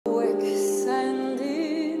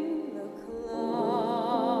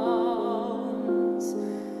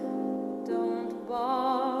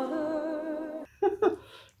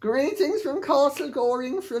Greetings from Castle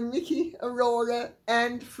Goring, from Nikki, Aurora,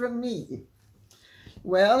 and from me.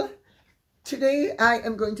 Well, today I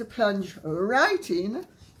am going to plunge right in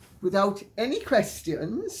without any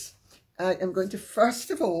questions. I am going to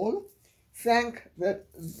first of all thank the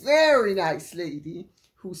very nice lady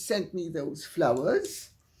who sent me those flowers,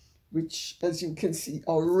 which, as you can see,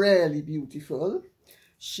 are really beautiful.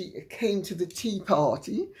 She came to the tea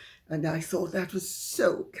party, and I thought that was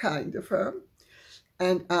so kind of her.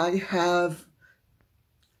 And I have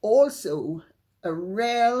also a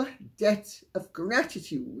real debt of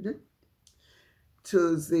gratitude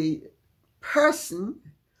to the person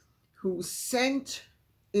who sent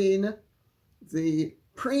in the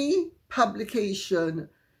pre-publication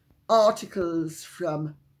articles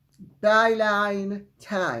from Byline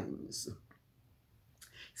Times.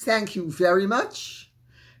 Thank you very much.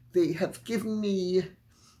 They have given me,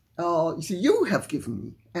 you have given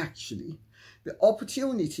me actually, the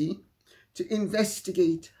opportunity to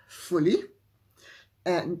investigate fully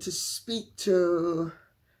and to speak to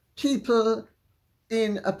people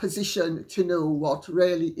in a position to know what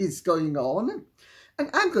really is going on.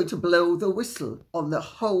 And I'm going to blow the whistle on the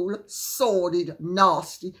whole sordid,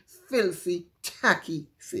 nasty, filthy, tacky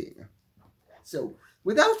thing. So,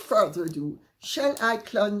 without further ado, shall I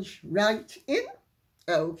plunge right in?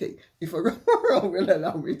 Okay, if Aurora will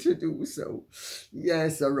allow me to do so.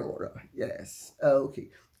 Yes, Aurora, yes. Okay,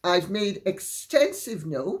 I've made extensive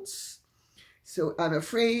notes, so I'm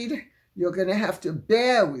afraid you're going to have to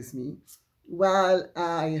bear with me while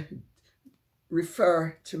I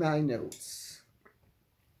refer to my notes.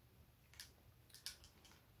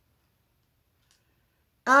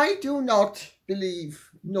 I do not believe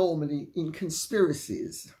normally in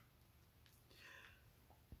conspiracies,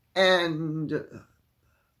 and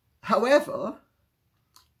however,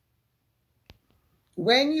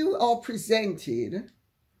 when you are presented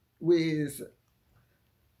with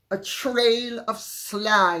a trail of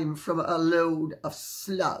slime from a load of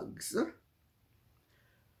slugs,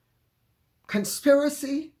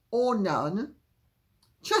 conspiracy or none,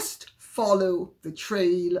 just follow the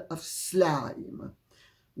trail of slime.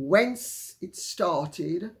 Whence it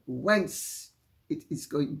started, whence it is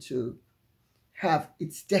going to have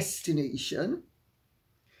its destination.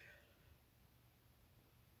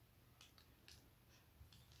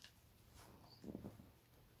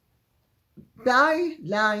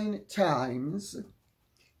 Byline Times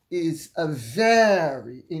is a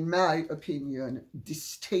very, in my opinion,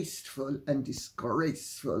 distasteful and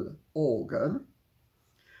disgraceful organ.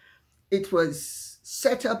 It was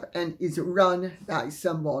set up and is run by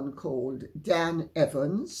someone called Dan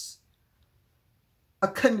Evans, a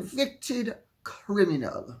convicted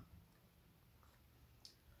criminal.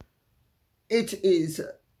 It is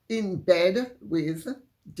in bed with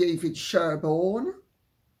David Sherborne,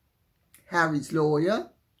 Harry's lawyer,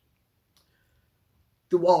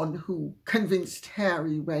 the one who convinced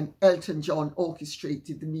Harry when Elton John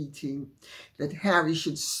orchestrated the meeting that Harry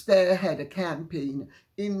should spearhead a campaign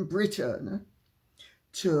in Britain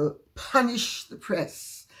to punish the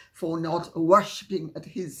press for not worshipping at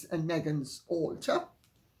his and Meghan's altar.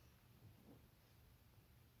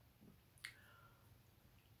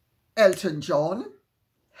 Elton John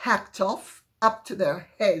hacked off up to their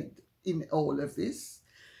head in all of this.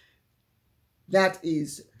 That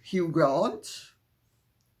is Hugh Grant,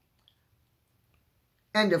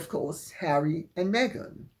 and of course Harry and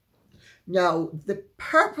Meghan. Now, the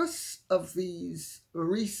purpose of these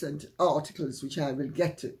recent articles, which I will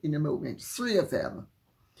get to in a moment, 3 of them,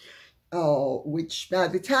 which by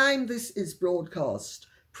the time this is broadcast,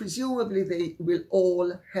 presumably they will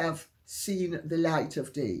all have seen the light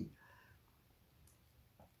of day.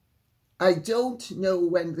 I don't know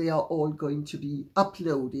when they are all going to be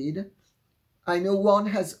uploaded. I know one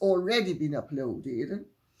has already been uploaded.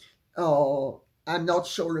 I'm not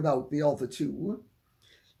sure about the other 2.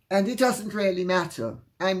 And it doesn't really matter.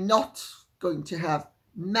 I'm not going to have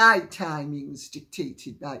my timings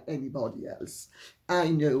dictated by anybody else. I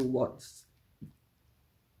know what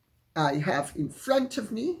I have in front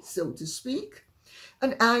of me, so to speak,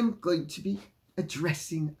 and I'm going to be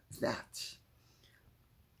addressing that.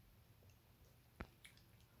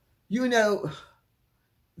 You know,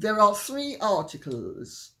 there are 3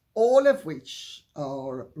 articles, all of which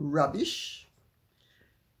are rubbish,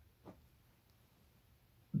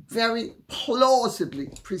 very plausibly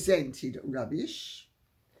presented rubbish,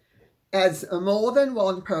 as more than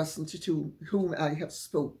one person to whom I have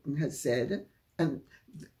spoken has said, and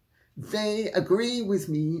they agree with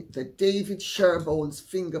me that David Sherborne's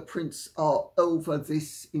fingerprints are over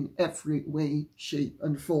this in every way, shape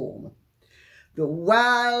and form. The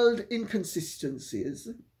wild inconsistencies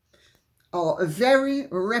are very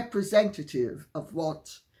representative of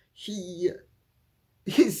what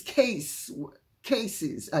his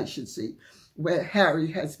cases, I should say, where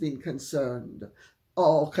Harry has been concerned.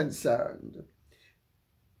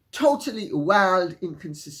 Totally wild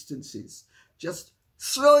inconsistencies, just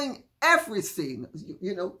throwing everything,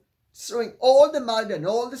 throwing all the mud and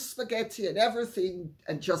all the spaghetti and everything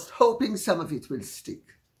and just hoping some of it will stick,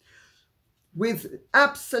 with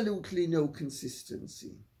absolutely no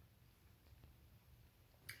consistency.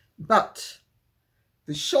 But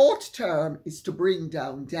the short term is to bring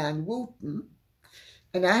down Dan Wootton.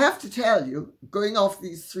 And I have to tell you, going off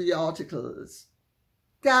these 3 articles,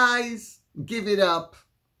 guys, give it up.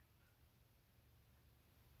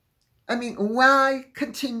 I mean, why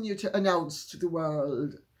continue to announce to the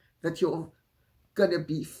world that you're going to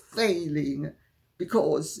be failing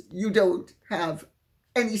because you don't have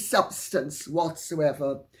any substance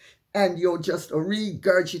whatsoever and you're just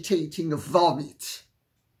regurgitating vomit?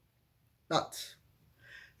 But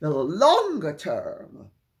the longer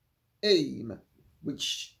term aim,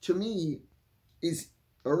 which to me is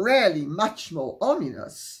really much more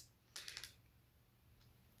ominous,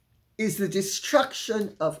 is the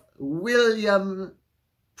destruction of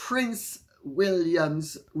Prince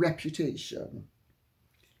William's reputation.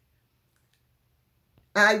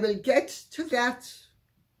 I will get to that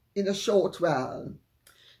in a short while.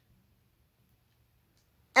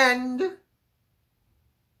 And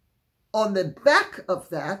on the back of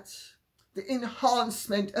that, the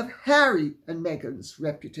enhancement of Harry and Meghan's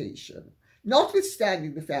reputation,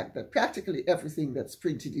 notwithstanding the fact that practically everything that's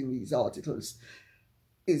printed in these articles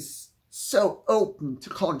is so open to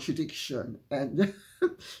contradiction, and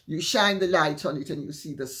you shine the light on it and you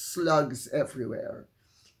see the slugs everywhere.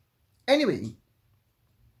 Anyway,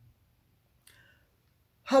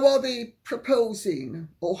 how are they proposing,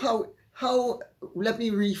 or how, let me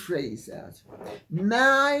rephrase that.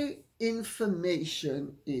 My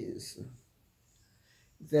information is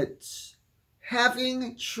that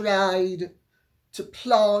having tried to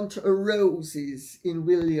plant roses in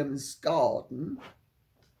William's garden,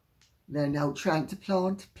 they're now trying to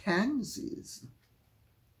plant pansies.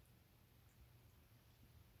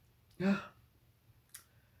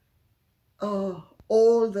 Oh,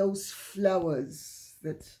 all those flowers,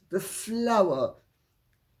 the flower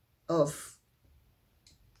of,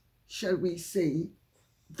 shall we say,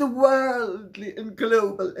 the worldly and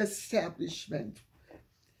global establishment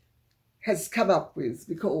has come up with,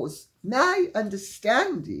 because my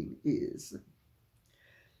understanding is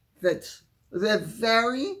that the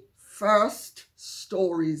very first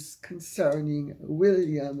stories concerning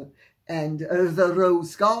William and the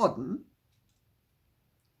Rose Garden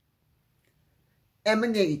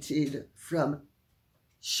emanated from,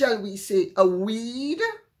 shall we say, a weed,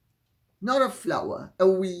 not a flower, a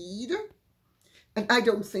weed. And I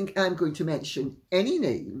don't think I'm going to mention any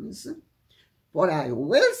names. What I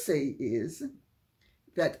will say is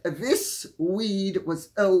that this weed was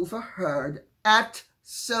overheard at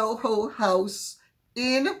Soho House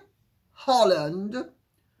in Holland,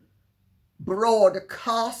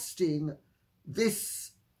 broadcasting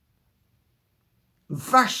this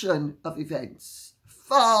version of events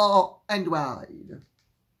far and wide.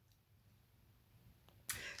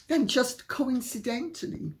 Then just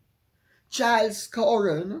coincidentally, Giles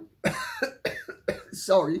Corran,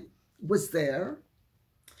 was there,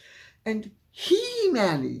 and he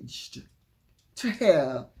managed to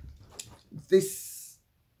hear this,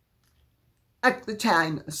 at the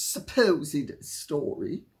time, supposed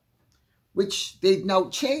story, which they've now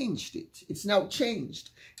changed it. It's now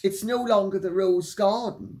changed. It's no longer the Rose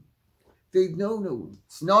Garden. No,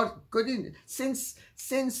 it's not good enough. Since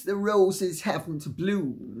the roses haven't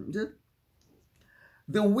bloomed,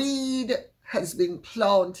 the weed has been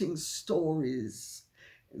planting stories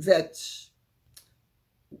that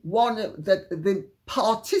the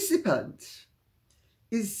participant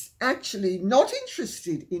is actually not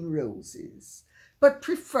interested in roses, but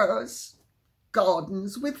prefers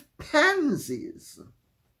gardens with pansies.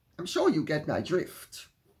 I'm sure you get my drift.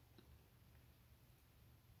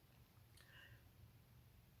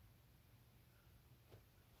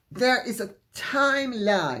 There is a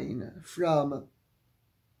timeline from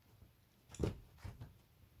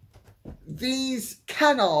these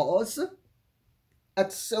canals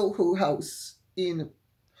at Soho House in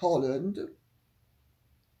Holland.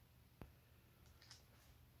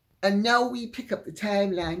 And now we pick up the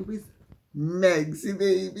timeline with Megsy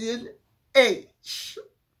Baby and H.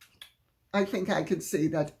 I think I can say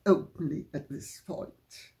that openly at this point.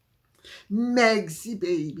 Megsy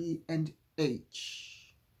Baby and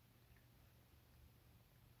H.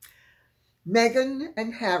 Meghan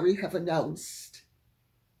and Harry have announced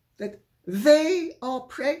that they are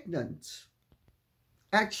pregnant.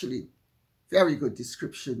 Actually, very good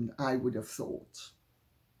description, I would have thought.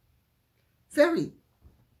 Very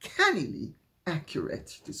cannily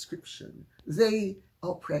accurate description. They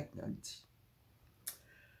are pregnant.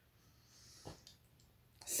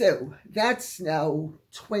 So that's now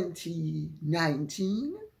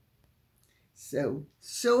 2019. So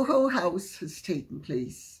Soho House has taken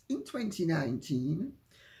place in 2019.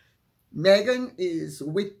 Meghan is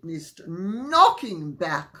witnessed knocking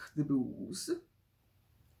back the booze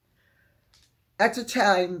at a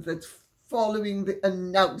time that, following the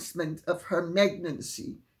announcement of her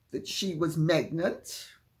pregnancy, that she was pregnant.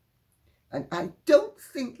 And I don't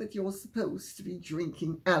think that you're supposed to be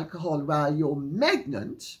drinking alcohol while you're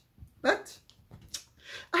pregnant, but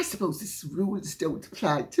I suppose these rules don't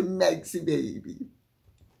apply to Megsy baby.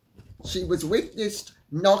 She was witnessed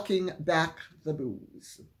knocking back the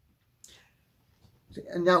booze. The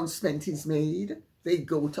announcement is made. They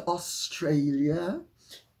go to Australia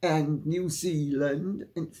and New Zealand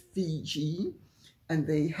and Fiji, and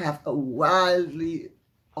they have a wildly,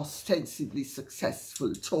 ostensibly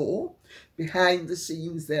successful tour. Behind the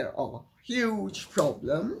scenes, there are huge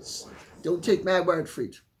problems. Don't take my word for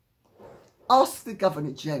it. Ask the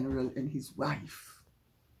Governor General and his wife.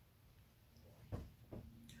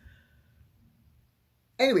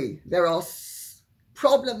 Anyway, there are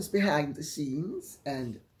problems behind the scenes,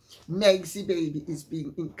 and Megsy baby is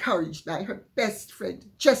being encouraged by her best friend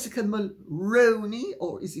Jessica Mulroney,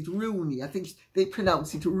 or is it Rooney? I think they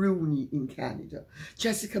pronounce it Rooney in Canada.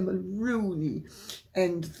 Jessica Mulroney,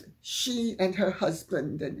 and she and her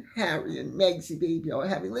husband and Harry and Megsy baby are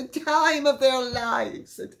having the time of their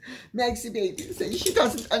lives. And Megsy baby says she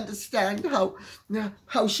doesn't understand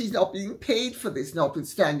how she's not being paid for this,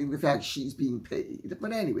 notwithstanding the fact she's being paid.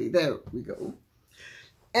 But anyway, there we go.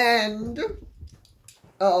 And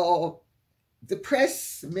the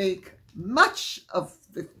press make much of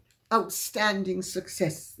the outstanding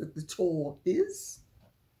success that the tour is.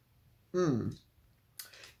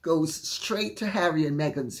 Goes straight to Harry and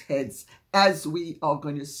Meghan's heads, as we are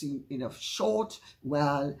going to see in a short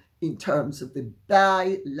while in terms of the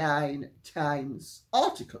Byline Times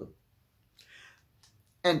article.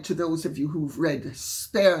 And to those of you who've read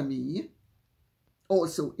Spare Me,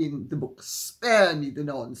 also in the book Spare Me the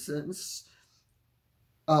Nonsense,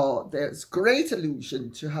 there's great allusion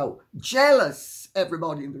to how jealous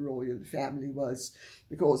everybody in the royal family was,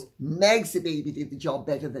 because Megsy baby did the job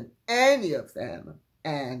better than any of them,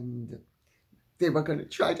 and they were going to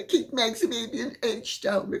try to keep Megsy baby and H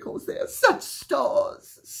down because they are such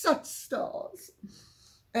stars,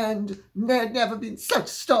 and there had never been such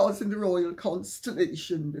stars in the royal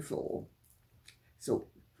constellation before. So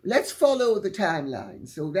let's follow the timeline.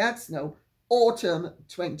 So that's now autumn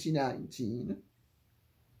 2019.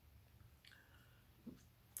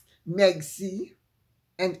 Megsy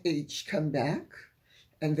and H come back,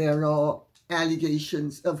 and there are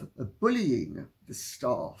allegations of bullying the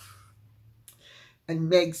staff. And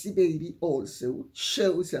Megsy baby also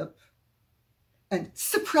shows up and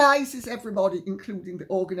surprises everybody, including the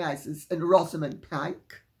organisers and Rosamund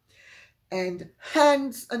Pike, and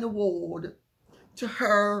hands an award to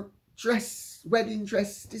her wedding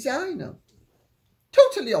dress designer.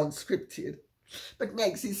 Totally unscripted. But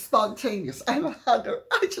Megsy's spontaneous. I'm a hugger.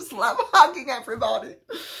 I just love hugging everybody.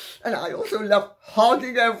 And I also love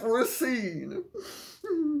hugging every scene.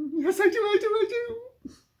 Yes, I do.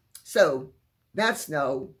 So, that's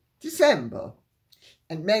now December.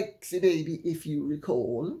 And Megsy baby, if you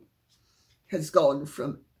recall, has gone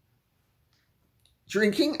from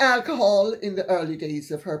drinking alcohol in the early days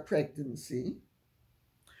of her pregnancy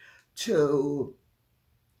to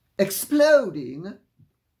exploding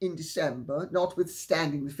in December,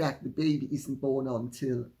 notwithstanding the fact the baby isn't born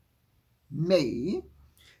until May.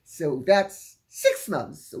 So that's 6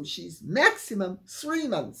 months. So she's maximum 3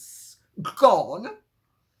 months gone.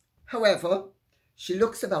 However, she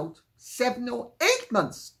looks about 7 or 8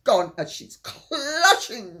 months gone as she's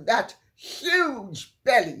clutching that huge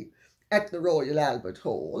belly at the Royal Albert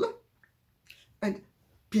Hall. And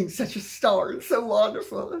being such a star and so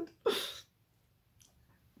wonderful.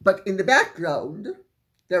 But in the background,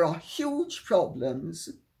 there are huge problems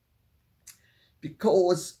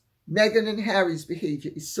because Meghan and Harry's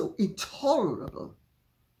behaviour is so intolerable.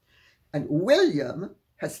 And William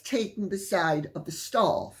has taken the side of the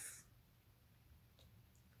staff.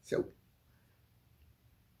 So,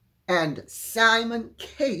 and Simon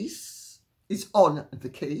Case is on the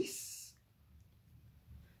case.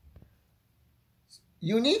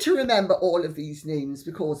 You need to remember all of these names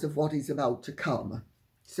because of what is about to come.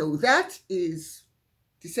 So that is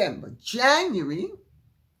December. January,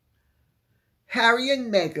 Harry and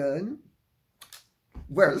Meghan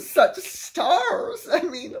were such stars. I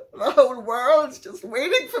mean, the whole world's just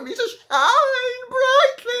waiting for me to shine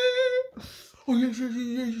brightly. Oh,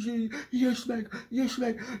 yes, Meg, yes,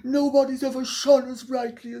 Meg. Nobody's ever shone as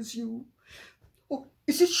brightly as you. Oh,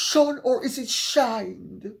 is it shone or is it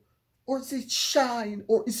shined? Or is it shine,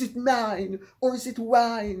 or is it mine, or is it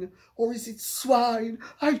wine, or is it swine?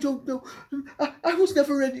 I don't know. I was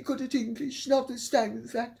never any good at English, notwithstanding the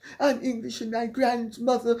fact I'm English and my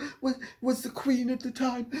grandmother was the Queen at the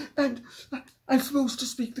time, and I'm supposed to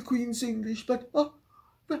speak the Queen's English, but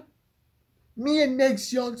me and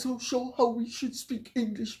Meg's aren't so sure how we should speak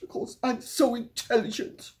English because I'm so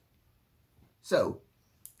intelligent. So,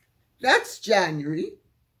 that's January,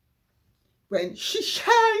 when she's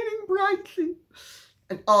shining brightly,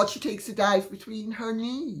 and Archie takes a dive between her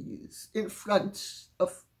knees in front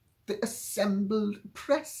of the assembled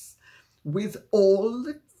press with all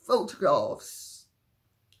the photographs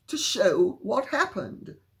to show what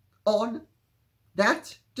happened on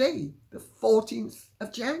that day, the 14th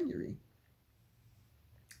of January.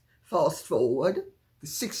 Fast forward, the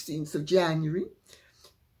 16th of January,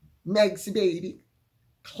 Meg's baby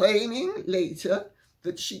claiming later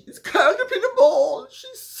that she is curled up in a ball.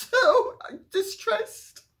 She's so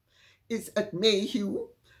distressed. Is at Mayhew,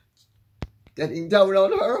 getting down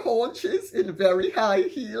on her haunches in very high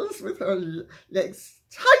heels with her legs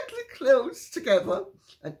tightly closed together.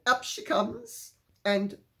 And up she comes,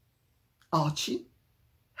 and Archie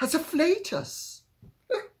has a flatus.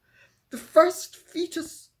 The first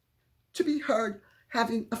fetus to be heard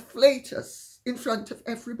having a flatus in front of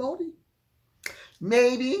everybody.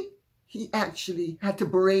 Maybe he actually had to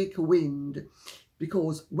break wind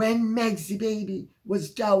because when Meg's baby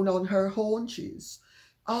was down on her haunches,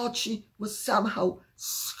 Archie was somehow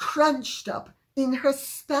scrunched up in her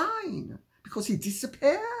spine because he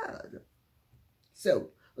disappeared. So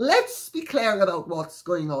let's be clear about what's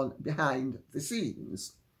going on behind the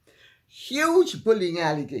scenes. Huge bullying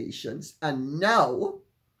allegations, and now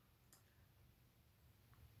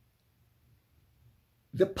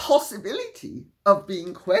the possibility of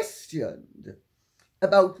being questioned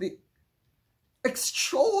about the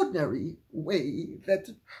extraordinary way that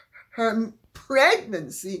her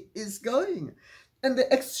pregnancy is going and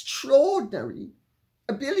the extraordinary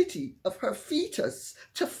ability of her fetus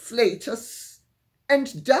to flatus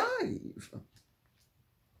and dive.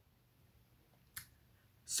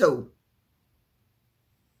 So,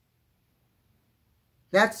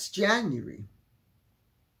 that's January.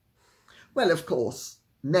 Well, of course,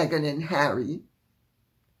 Meghan and Harry,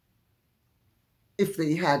 if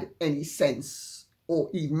they had any sense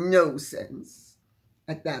or even no sense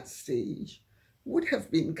at that stage, would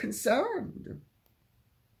have been concerned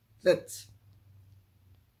that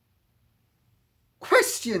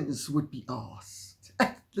questions would be asked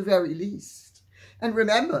at the very least. And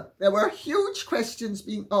remember, there were huge questions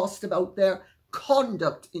being asked about their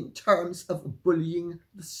conduct in terms of bullying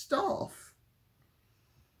the staff.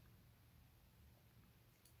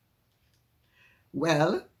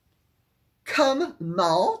 Well, come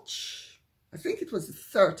March, I think it was the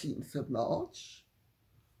 13th of March,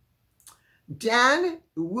 Dan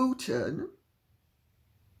Wootton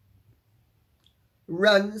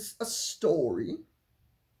runs a story,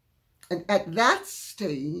 and at that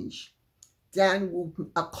stage, Dan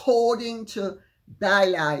Wootton, according to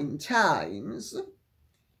Byline Times,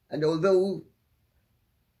 and although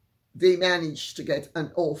they managed to get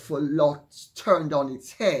an awful lot turned on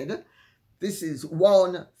its head, this is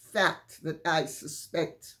one fact that I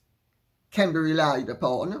suspect can be relied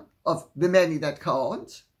upon, of the many that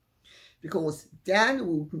can't, because Dan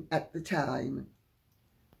Wootton at the time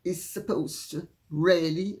is supposed to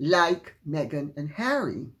really like Meghan and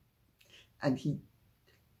Harry, and he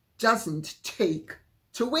doesn't take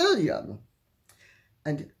to William.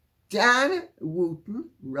 And Dan Wootton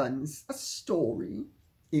runs a story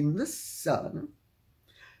in The Sun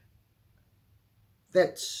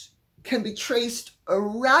that can be traced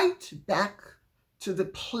right back to the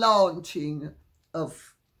planting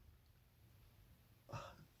of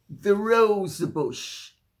the rose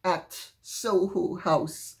bush at Soho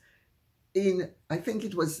House in, I think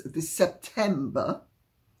it was the September,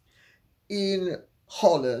 in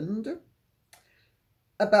Holland,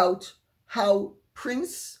 about how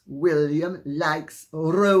Prince William likes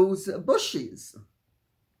rose bushes.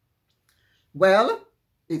 Well,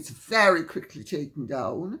 it's very quickly taken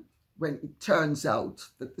down when it turns out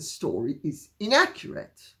that the story is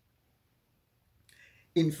inaccurate.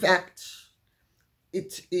 In fact,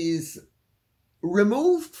 it is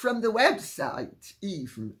removed from the website,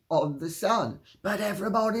 even on The Sun, but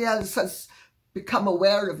everybody else has become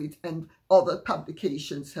aware of it and other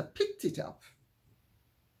publications have picked it up.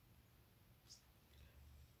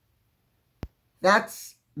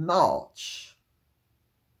 That's March.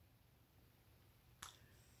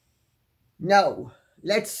 Now,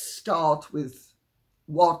 let's start with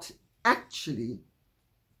what actually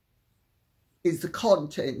is the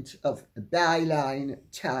content of Byline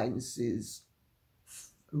Times'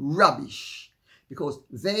 rubbish, because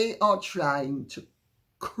they are trying to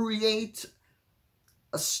create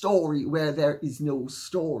a story where there is no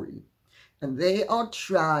story. And they are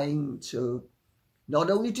trying to not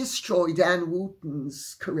only destroy Dan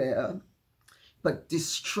Wootton's career, but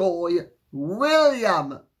destroy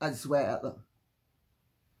William as well.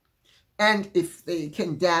 And if they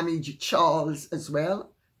can damage Charles as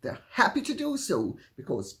well, they're happy to do so,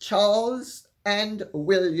 because Charles and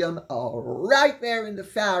William are right there in the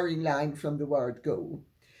firing line from the word go.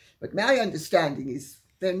 But my understanding is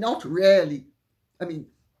they're not really, I mean,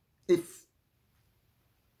 if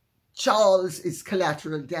Charles is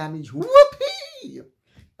collateral damage, whoopee!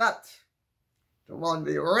 But the one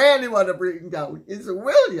they really want to bring down is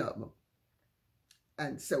William.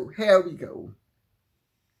 And so here we go.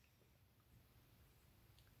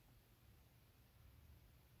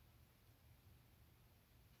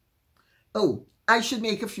 Oh, I should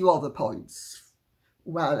make a few other points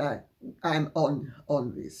while I'm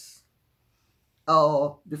on this,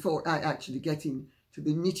 before I actually get into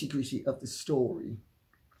the nitty-gritty of the story.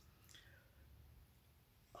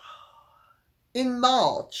 In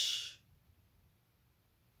March,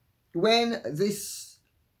 when this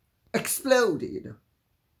exploded,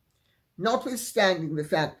 notwithstanding the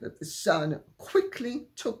fact that the Sun quickly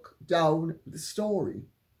took down the story,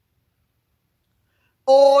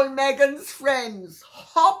 all Meghan's friends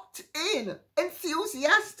hopped in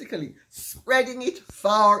enthusiastically, spreading it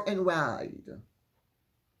far and wide.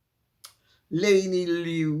 Lainey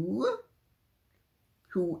Liu,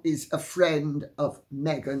 who is a friend of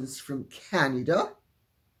Meghan's from Canada,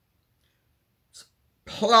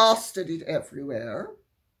 plastered it everywhere.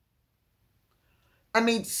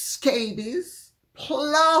 Amid scabies,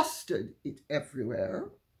 plastered it everywhere.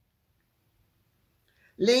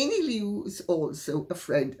 Lainey Liu is also a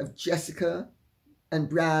friend of Jessica and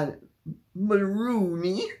Brian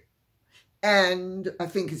Mulrooney, and I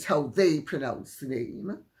think is how they pronounce the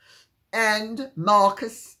name, and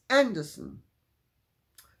Marcus Anderson.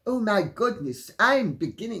 Oh my goodness, I'm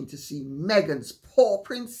beginning to see Meghan's paw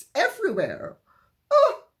prints everywhere.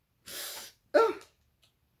 Oh, oh,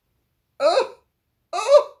 oh,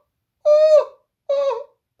 oh, oh,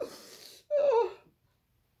 oh, oh.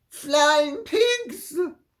 Flying pigs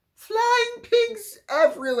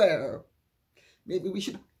everywhere. Maybe we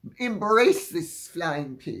should embrace this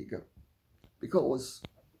flying pig, because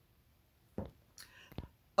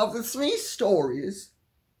of the three stories,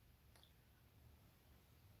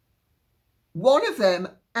 one of them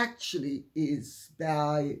actually is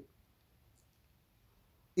a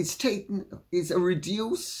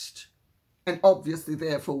reduced, and obviously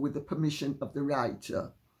therefore with the permission of the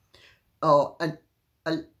writer, an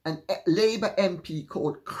Labour MP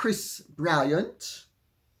called Chris Bryant,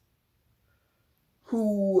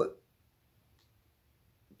 who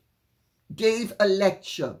gave a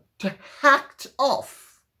lecture to hacked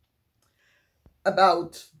off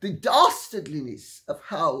about the dastardliness of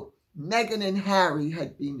how Meghan and Harry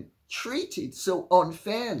had been treated so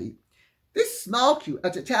unfairly. This marked you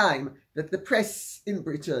at a time that the press in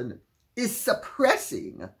Britain is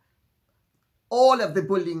suppressing all of the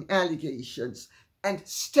bullying allegations and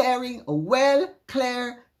staring well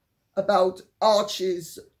clear about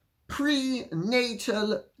Archie's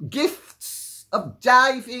prenatal gifts of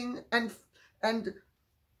diving and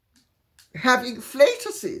having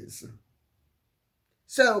flatuses.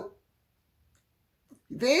 So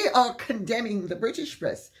they are condemning the British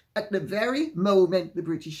press at the very moment the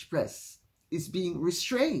British press is being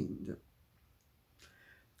restrained.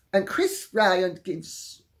 And Chris Bryant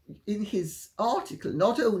gives, in his article,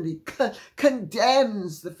 not only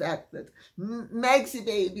condemns the fact that Megsy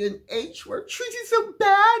Baby and H were treated so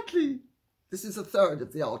badly. This is a third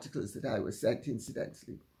of the articles that I was sent,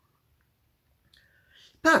 incidentally.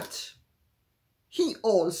 But he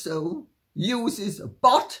also uses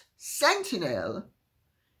Bot Sentinel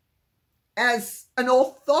as an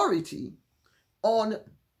authority on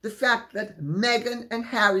the fact that Meghan and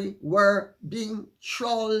Harry were being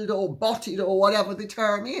trolled or botted or whatever the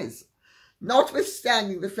term is,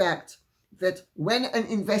 notwithstanding the fact that when an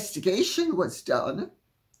investigation was done,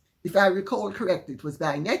 if I recall correctly, it was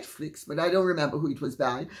by Netflix, but I don't remember who it was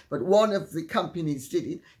by, but one of the companies did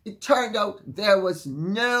it. It turned out there was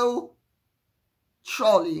no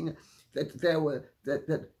trolling,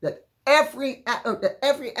 that every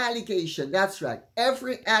allegation, that's right,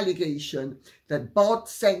 every allegation that Bot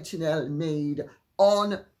Sentinel made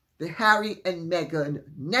on the Harry and Meghan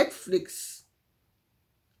Netflix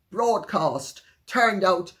broadcast turned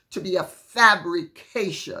out to be a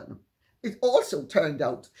fabrication. It also turned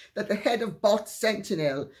out that the head of Bot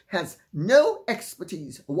Sentinel has no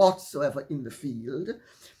expertise whatsoever in the field.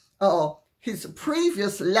 His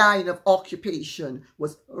previous line of occupation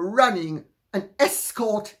was running an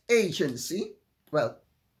escort agency. Well,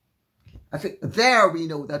 I think there we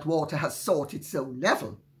know that water has sought its own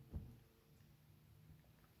level.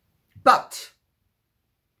 But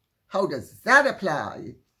how does that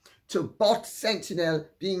apply to Bot Sentinel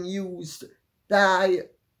being used by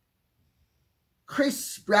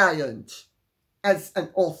Chris Bryant as an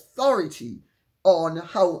authority on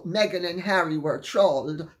how Meghan and Harry were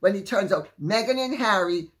trolled, when it turns out Meghan and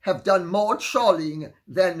Harry have done more trolling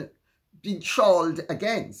than been trolled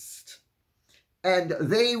against? And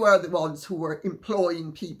they were the ones who were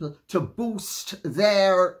employing people to boost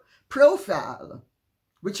their profile,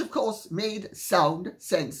 which of course made sound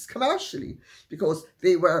sense commercially, because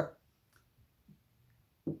they were,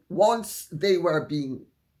 once they were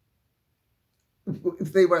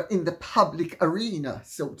in the public arena,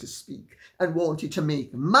 so to speak, and wanted to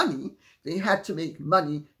make money, they had to make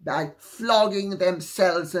money by flogging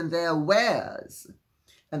themselves and their wares.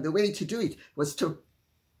 And the way to do it was to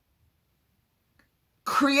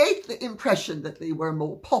create the impression that they were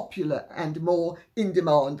more popular and more in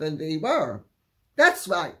demand than they were. That's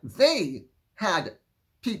why they had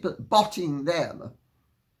people botting them.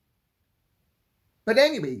 But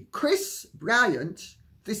anyway, Chris Bryant,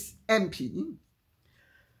 this MP,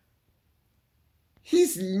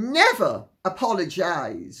 he's never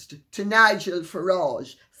apologised to Nigel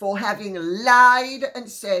Farage for having lied and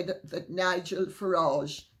said that Nigel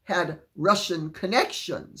Farage had Russian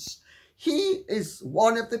connections. He is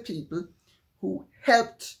one of the people who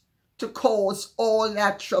helped to cause all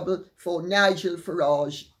that trouble for Nigel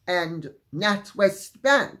Farage and NatWest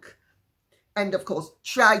Bank. And of course,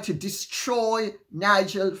 tried to destroy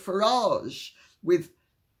Nigel Farage with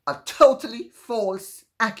a totally false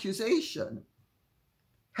accusation.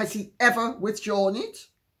 Has he ever withdrawn it?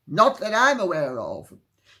 Not that I'm aware of.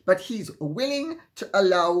 But he's willing to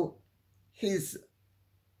allow his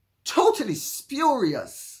totally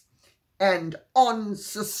spurious and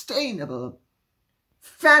unsustainable,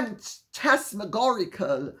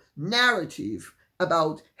 phantasmagorical narrative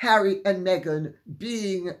about Harry and Meghan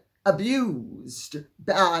being abused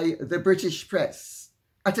by the British press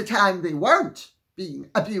at a time they weren't being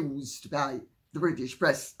abused by the British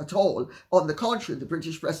press at all. On the contrary, the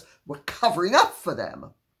British press were covering up for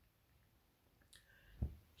them.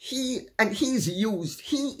 He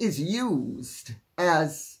is used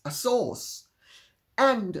as a source.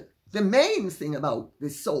 And the main thing about the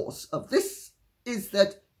source of this is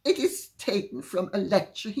that it is taken from a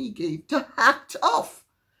lecture he gave to Hacked Off.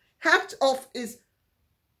 Hacked Off is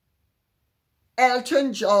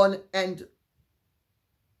Elton John and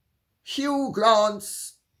Hugh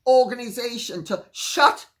Grant's organization to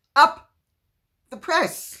shut up the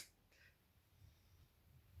press.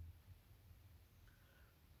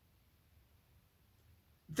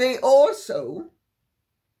 They also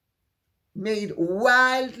made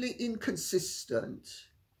wildly inconsistent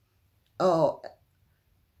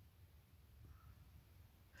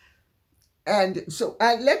and so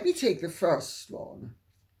let me take the first one,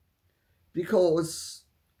 because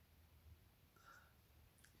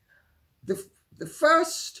the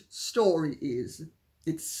first story is,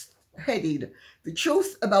 it's headed "The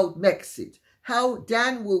Truth About Brexit: How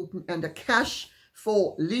Dan Wootton and a Cash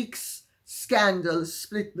for Leaks Scandal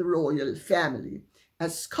Split the Royal Family,"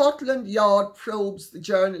 as Scotland Yard probes the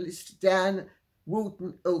journalist Dan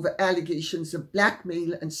Wootton over allegations of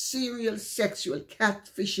blackmail and serial sexual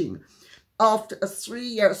catfishing after a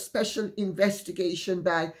 3-year special investigation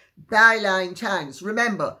by Byline Times.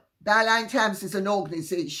 Remember, Byline Times is an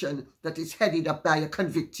organisation that is headed up by a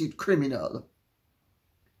convicted criminal.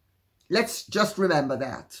 Let's just remember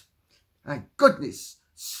that. My goodness.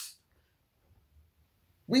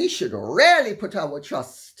 We should rarely put our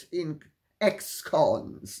trust in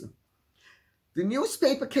ex-cons. The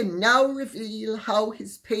newspaper can now reveal how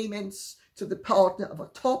his payments to the partner of a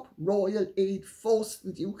top royal aide forced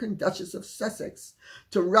the Duke and Duchess of Sussex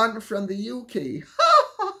to run from the UK.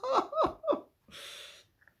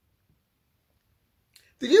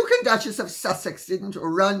 The Duke and Duchess of Sussex didn't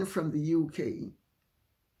run from the UK.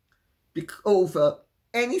 over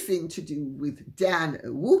anything to do with Dan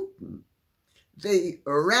Wootton. They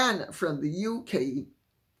ran from the UK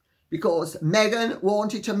because Meghan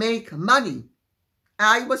wanted to make money.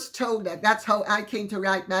 I was told that. That's how I came to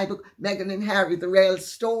write my book, Meghan and Harry, The Real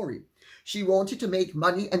Story. She wanted to make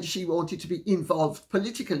money and she wanted to be involved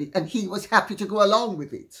politically, and he was happy to go along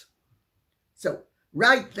with it. So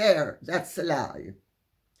right there, that's a lie.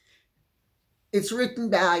 It's written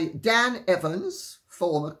by Dan Evans,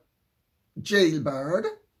 former jailbird,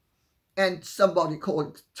 and somebody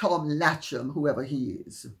called Tom Latcham, whoever he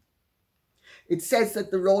is. It says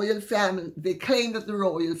that the royal family, they claim that the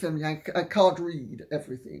royal family, I can't read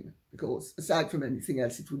everything because aside from anything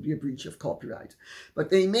else, it would be a breach of copyright. But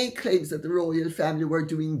they make claims that the royal family were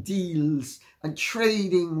doing deals and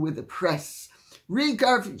trading with the press,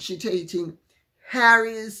 regurgitating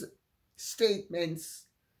Harry's statements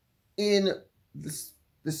in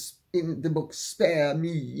the book Spare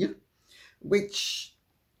Me, which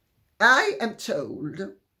I am told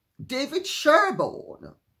David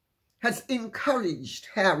Sherborne has encouraged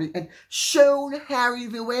Harry and shown Harry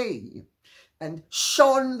the way and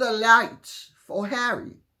shone the light for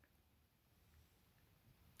Harry.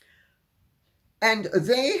 And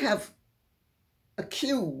they have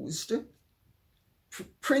accused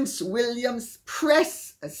Prince William's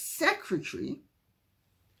press secretary,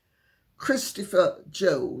 Christopher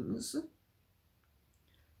Jones,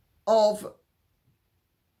 of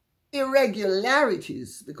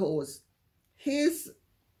irregularities because his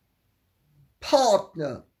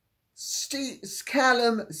partner,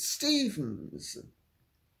 Callum Stevens,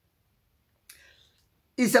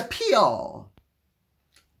 is a PR,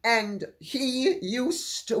 and he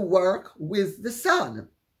used to work with The Sun.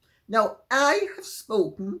 Now, I have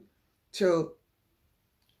spoken to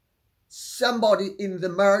somebody in the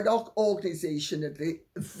Murdoch organization at the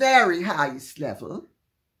very highest level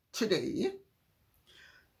today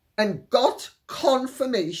and got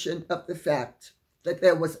confirmation of the fact that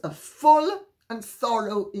there was a full and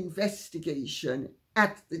thorough investigation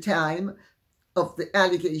at the time of the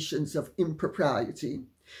allegations of impropriety.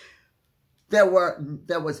 There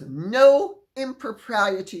was no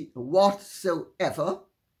impropriety whatsoever.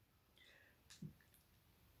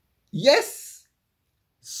 Yes,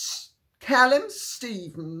 Callum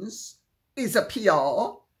Stevens is a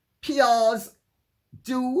PR. PRs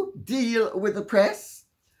do deal with the press.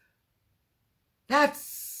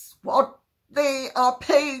 That's what they are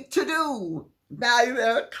paid to do by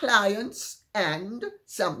their clients and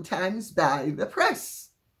sometimes by the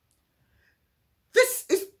press. This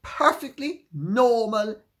is perfectly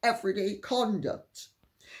normal, everyday conduct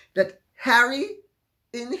that Harry,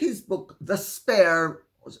 in his book, The Spare,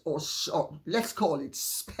 or let's call it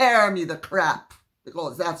Spare Me the Crap,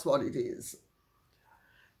 because that's what it is.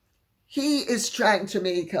 He is trying to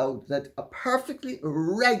make out that a perfectly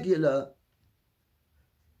regular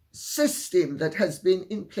system that has been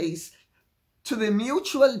in place to the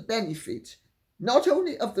mutual benefit, not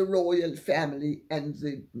only of the royal family and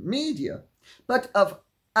the media, but of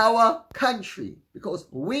our country, because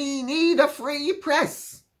we need a free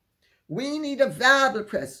press. We need a viable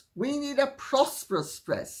press. We need a prosperous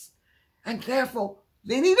press. And therefore,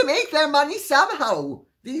 they need to make their money somehow.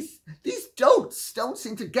 These dotes don't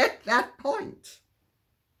seem to get that point.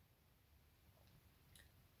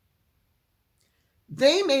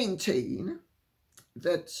 They maintain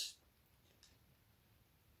that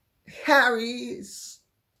Harry's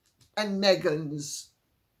and Meghan's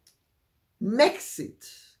Mexit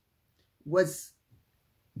was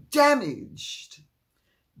damaged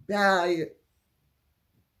by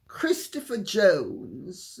Christopher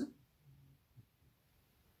Jones'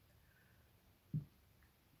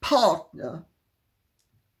 partner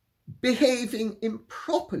behaving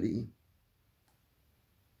improperly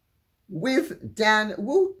with Dan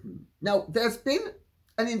Wootton. Now, there's been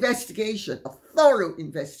an investigation, a thorough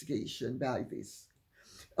investigation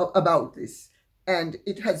about this, and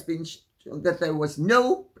it has been shown that there was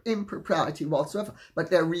no impropriety whatsoever, but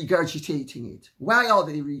they're regurgitating it. Why are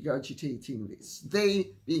they regurgitating this?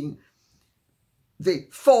 They being the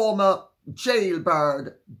former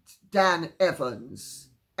jailbird Dan Evans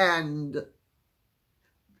and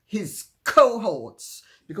his cohorts,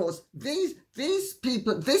 because these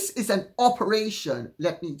people, this is an operation,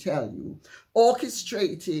 let me tell you,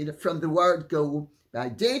 orchestrated from the word go by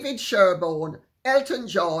David Sherborne, Elton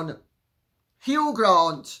John, Hugh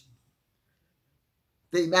Grant.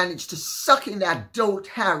 They managed to suck in that dolt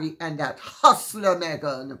Harry and that hustler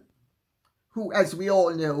Meghan, who, as we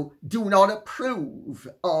all know, do not approve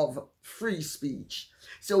of free speech,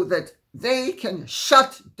 so that they can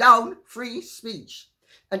shut down free speech.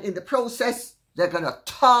 And in the process, they're going to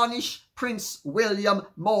tarnish Prince William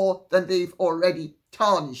more than they've already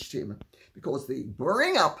tarnished him, because they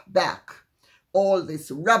bring up back all this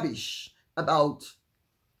rubbish about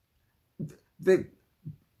the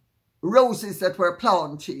roses that were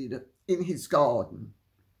planted in his garden.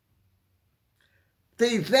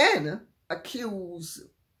 They then accuse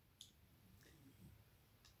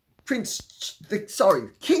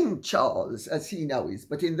King Charles, as he now is,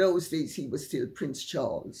 but in those days he was still Prince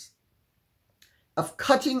Charles, of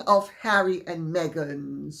cutting off Harry and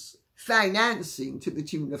Meghan's financing to the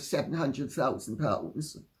tune of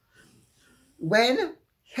 £700,000 when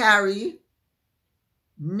Harry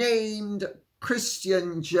named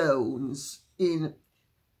Christian Jones in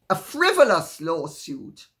a frivolous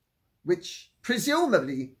lawsuit, which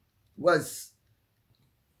presumably was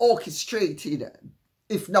orchestrated,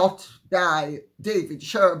 if not by David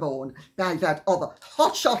Sherborne, by that other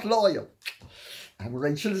hotshot lawyer. I'm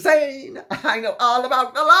Rachel Zane. I know all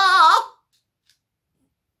about the law.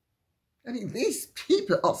 I mean, these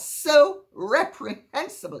people are so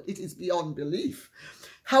reprehensible. It is beyond belief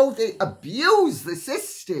how they abuse the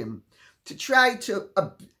system to try to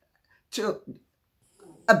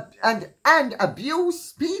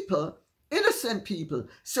abuse people, innocent people,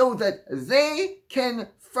 so that they can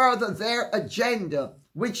further their agenda,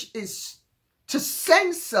 which is to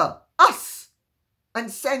censor us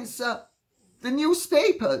and censor the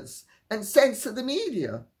newspapers and censor the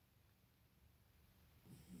media.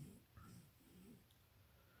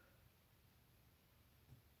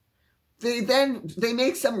 They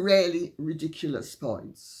make some really ridiculous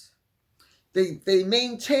points. They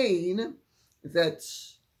maintain that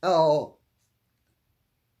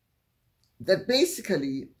that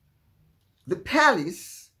basically the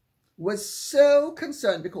palace was so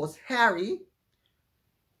concerned because Harry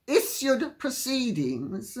issued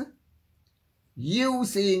proceedings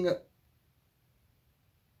using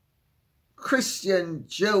Christian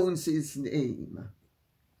Jones's name.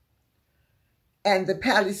 And the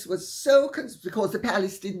palace was so concerned because the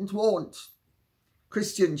palace didn't want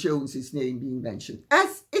Christian Jones's name being mentioned,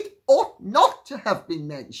 as it ought not to have been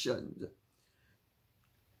mentioned.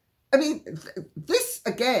 I mean, this,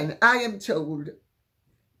 again, I am told,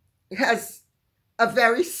 has a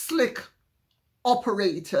very slick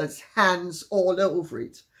operator's hands all over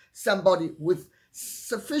it. Somebody with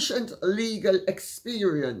sufficient legal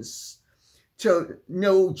experience to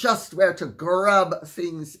know just where to grub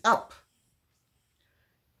things up.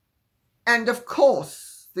 And of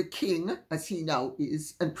course, the king, as he now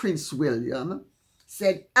is, and Prince William,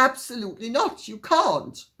 said, absolutely not, you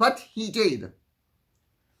can't. But he did.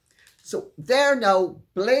 So they're now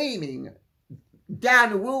blaming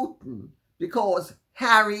Dan Wootton because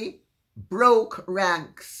Harry broke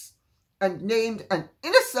ranks and named an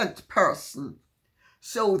innocent person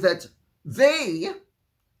so that they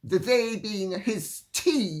being his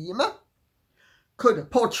team, could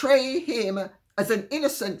portray him as an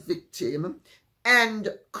innocent victim and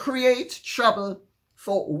create trouble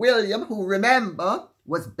for William, who, remember,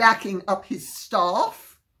 was backing up his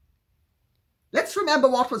staff. Let's remember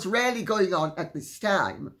what was really going on at this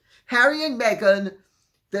time. Harry and Meghan,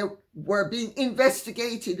 they were being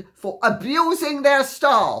investigated for abusing their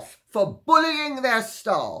staff, for bullying their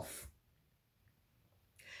staff.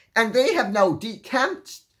 And they have now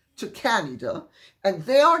decamped to Canada, and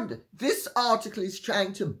this article is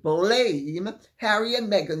trying to blame Harry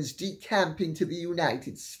and Meghan's decamping to the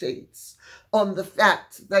United States on the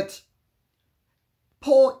fact that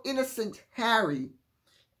poor innocent Harry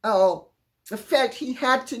felt he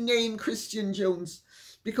had to name Christian Jones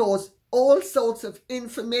because all sorts of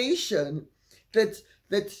information that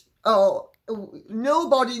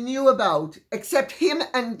nobody knew about except him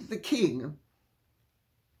and the king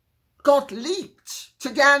got leaked to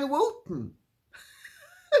Dan Wootton.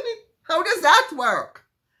 I mean, how does that work?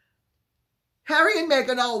 Harry and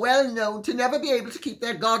Meghan are well known to never be able to keep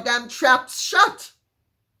their goddamn traps shut.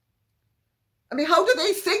 I mean, how do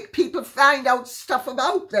they think people find out stuff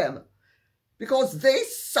about them? Because they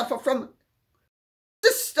suffer from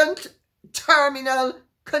persistent, terminal,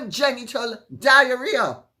 congenital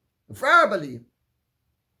diarrhea, verbally.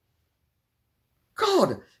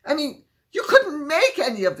 God, I mean, you couldn't make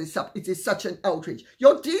any of this up. It is such an outrage.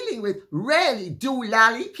 You're dealing with really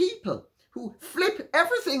doolally people who flip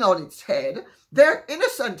everything on its head. They're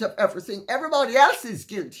innocent of everything. Everybody else is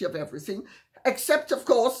guilty of everything, except, of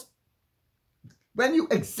course, when you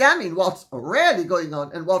examine what's really going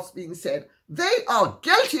on and what's being said, they are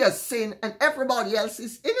guilty as sin and everybody else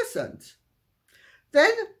is innocent.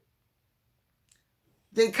 Then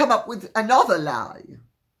they come up with another lie,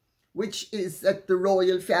 which is that the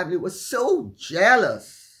royal family was so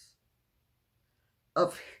jealous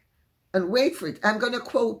of, and wait for it, I'm going to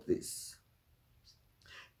quote this.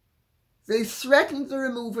 They threatened the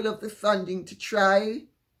removal of the funding to try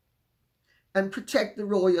and protect the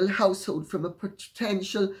royal household from a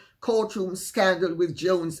potential courtroom scandal with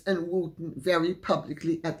Jones and Wootton very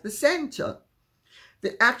publicly at the centre.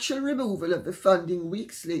 The actual removal of the funding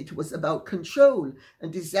weeks later was about control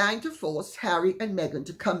and designed to force Harry and Meghan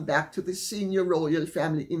to come back to the senior royal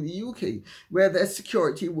family in the UK, where their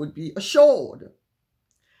security would be assured.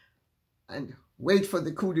 And wait for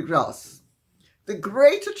the coup de grace. The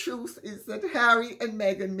greater truth is that Harry and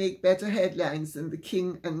Meghan make better headlines than the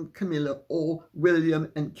King and Camilla or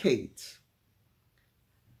William and Kate.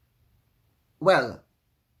 Well,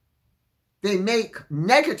 they make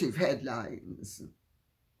negative headlines.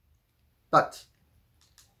 But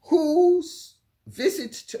whose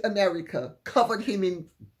visit to America covered him in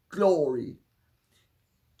glory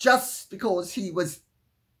just because he was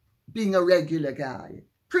being a regular guy?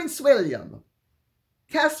 Prince William.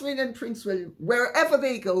 Catherine and Prince William, wherever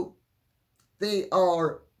they go, they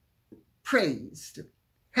are praised.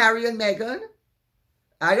 Harry and Meghan,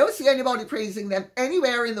 I don't see anybody praising them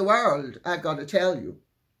anywhere in the world, I've got to tell you,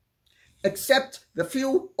 except the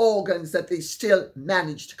few organs that they still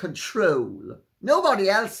manage to control. Nobody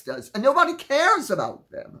else does, and nobody cares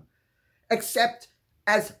about them, except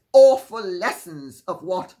as awful lessons of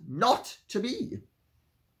what not to be.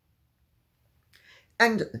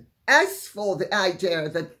 And as for the idea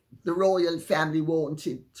that the royal family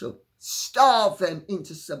wanted to starve them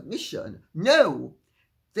into submission, no,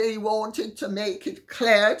 they wanted to make it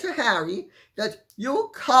clear to Harry that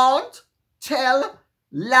you can't tell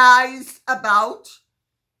lies about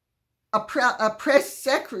a press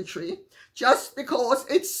secretary just because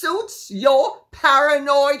it suits your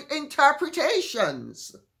paranoid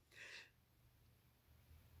interpretations.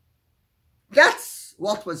 That's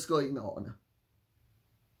what was going on.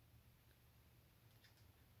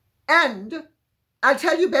 And I'll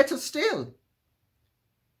tell you better still.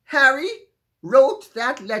 Harry wrote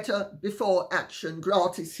that letter before action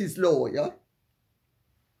gratis his lawyer.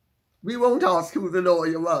 We won't ask who the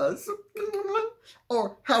lawyer was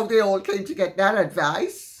or how they all came to get that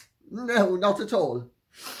advice. No, not at all.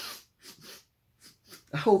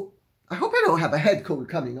 I hope I don't have a head cold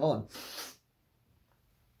coming on.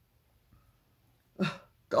 Oh,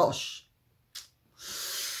 gosh.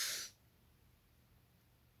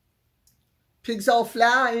 Pigs are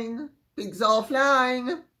flying. Pigs are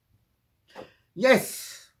flying.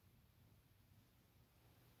 Yes.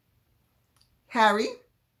 Harry?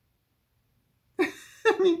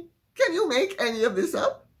 I mean, can you make any of this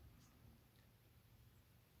up?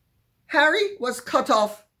 Harry was cut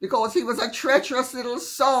off because he was a treacherous little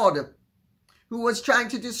sod who was trying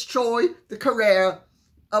to destroy the career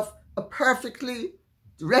of a perfectly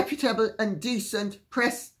reputable and decent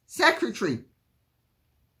press secretary.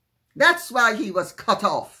 That's why he was cut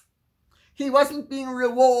off. He wasn't being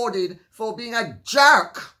rewarded for being a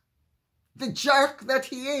jerk. The jerk that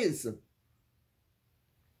he is.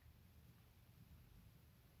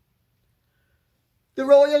 The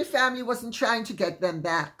royal family wasn't trying to get them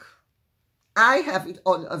back. I have it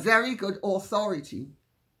on a very good authority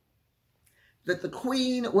that the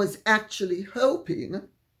Queen was actually hoping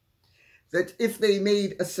that if they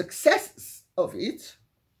made a success of it,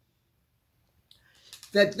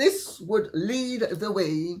 that this would lead the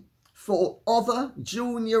way for other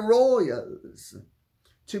junior royals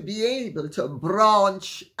to be able to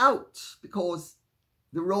branch out, because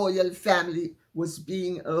the royal family was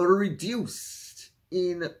being reduced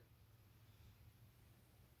in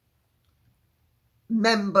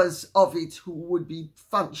members of it who would be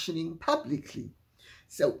functioning publicly.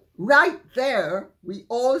 So right there, we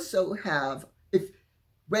also have,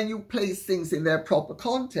 when you place things in their proper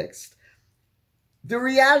context, the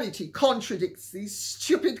reality contradicts these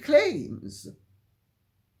stupid claims.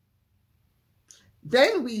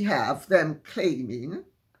 Then we have them claiming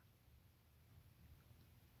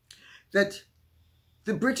that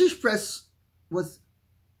the British press was,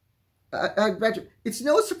 it's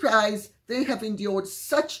no surprise they have endured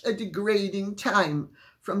such a degrading time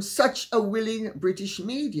from such a willing British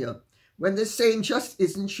media, when the same just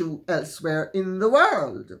isn't true elsewhere in the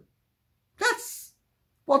world. That's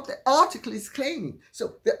what the article is claiming.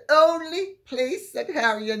 So the only place that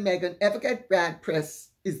Harry and Meghan ever get bad press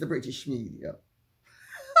is the British media.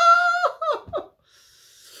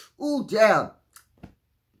 Oh, damn.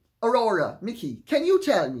 Aurora, Mickey, can you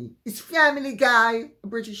tell me, is Family Guy a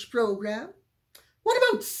British program? What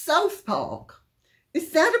about South Park?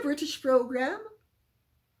 Is that a British program?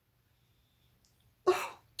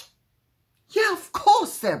 Oh, yeah, of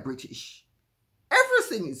course they're British.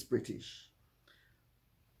 Everything is British.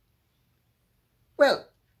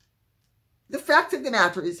 fact of the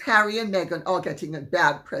matter is Harry and Meghan are getting a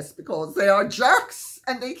bad press because they are jerks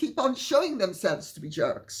and they keep on showing themselves to be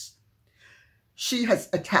jerks. She has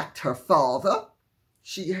attacked her father.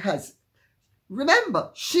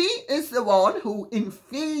 Remember, she is the one who in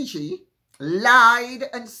Fiji lied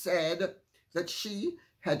and said that she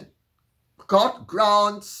had got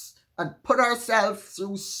grants and put herself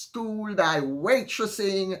through school by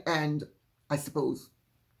waitressing and, I suppose,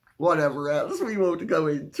 whatever else we won't go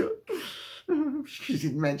into. She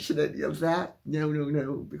didn't mention any of that. No,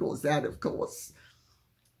 because that, of course,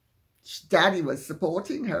 Daddy was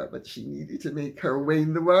supporting her, but she needed to make her way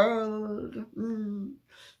in the world.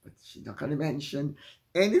 But she's not going to mention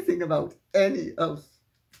anything about any of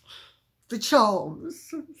the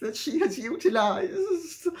charms that she has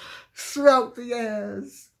utilised throughout the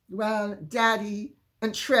years while Daddy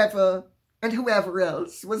and Trevor and whoever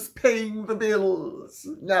else was paying the bills.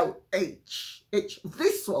 Now,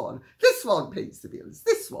 this one pays the bills.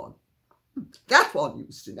 This one. That one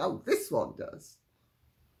used to know. This one does.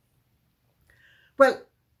 Well,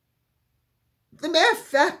 the mere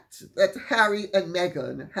fact that Harry and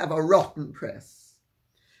Meghan have a rotten press,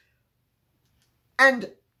 and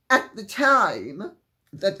at the time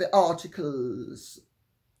that the articles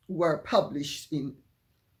were published in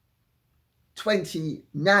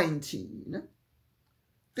 2019,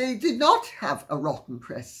 they did not have a rotten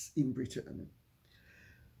press in Britain.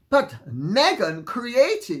 But Meghan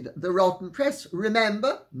created the rotten press.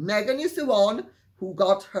 Remember, Meghan is the one who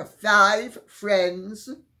got her 5 friends.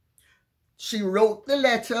 She wrote the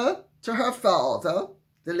letter to her father,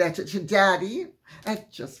 the letter to Daddy.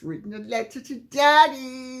 I've just written a letter to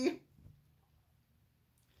Daddy.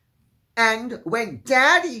 And when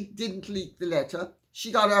Daddy didn't leak the letter,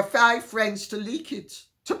 she got her 5 friends to leak it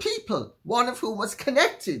to people, one of whom was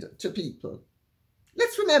connected to people.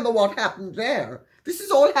 Let's remember what happened there. This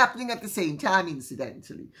is all happening at the same time,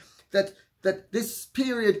 incidentally, that this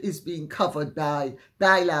period is being covered by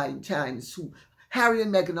Byline Times, who Harry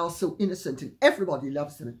and Meghan are so innocent and everybody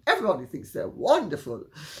loves them and everybody thinks they're wonderful.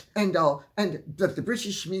 And that the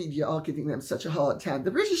British media are giving them such a hard time.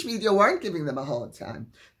 The British media weren't giving them a hard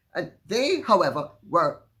time. And they, however,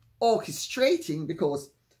 were orchestrating,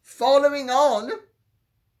 because following on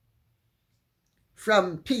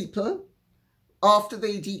from people after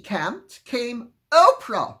they decamped came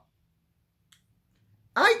Oprah.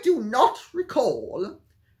 I do not recall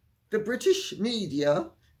the British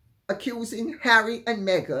media accusing Harry and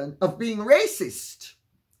Meghan of being racist.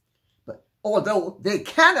 But although they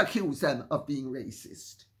can accuse them of being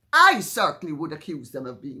racist, I certainly would accuse them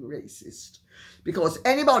of being racist. Because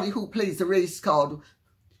anybody who plays the race card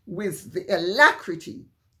with the alacrity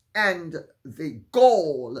and the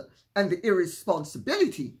gall and the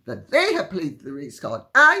irresponsibility that they have played the race card,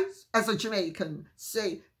 I, as a Jamaican,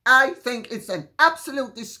 say I think it's an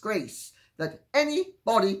absolute disgrace that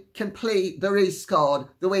anybody can play the race card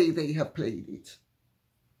the way they have played it.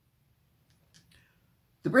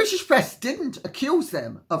 The British press didn't accuse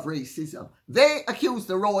them of racism. They accused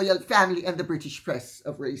the royal family and the British press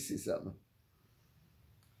of racism.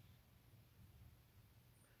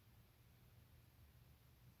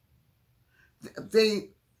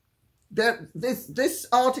 This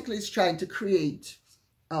article is trying to create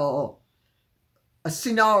a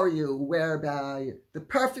scenario whereby the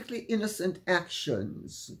perfectly innocent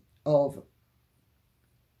actions of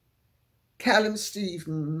Callum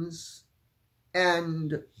Stevens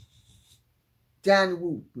and Dan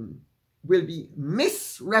Wootton will be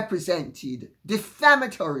misrepresented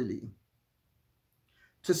defamatorily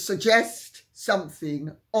to suggest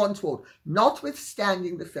something untoward,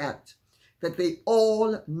 notwithstanding the fact that they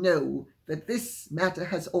all know that this matter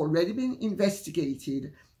has already been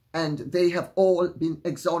investigated and they have all been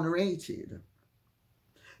exonerated.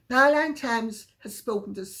 Byline Times has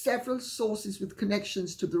spoken to several sources with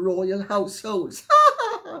connections to the royal households,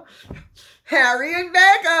 Harry and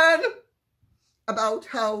Meghan, about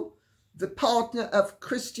how the partner of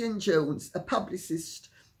Christian Jones, a publicist,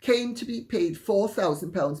 came to be paid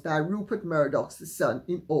 £4,000 by Rupert Murdoch's son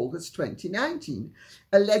in August 2019,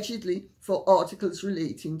 allegedly for articles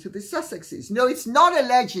relating to the Sussexes. No, it's not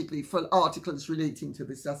allegedly for articles relating to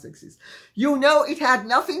the Sussexes. You know it had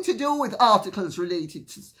nothing to do with articles related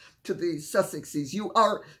to the Sussexes.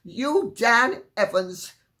 You, Dan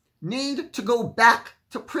Evans, need to go back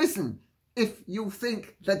to prison if you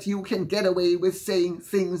think that you can get away with saying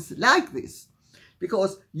things like this.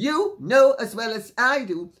 Because you know as well as I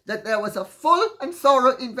do that there was a full and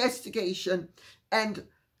thorough investigation, and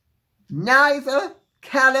neither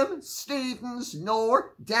Callum Stevens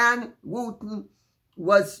nor Dan Wootton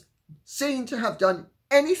was seen to have done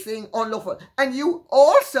anything unlawful. And you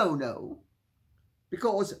also know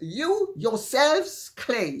because you yourselves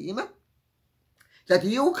claim that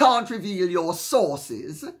you can't reveal your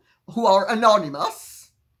sources who are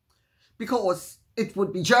anonymous because it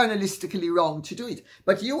would be journalistically wrong to do it.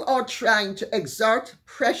 But you are trying to exert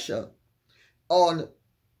pressure on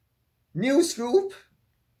Newsgroup,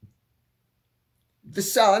 The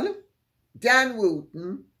Sun, Dan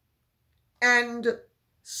Wootton, and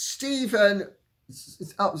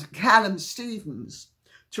Callum Stevens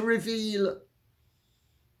to reveal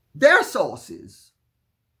their sources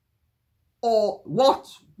or what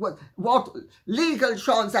legal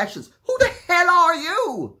transactions. Who the hell are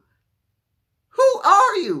you? Who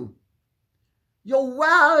are you? Your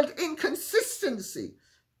wild inconsistency,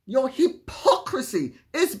 your hypocrisy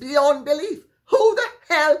is beyond belief. Who the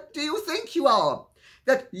hell do you think you are?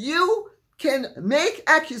 That you can make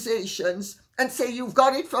accusations and say you've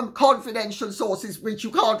got it from confidential sources which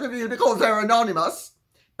you can't reveal because they're anonymous,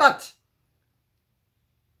 but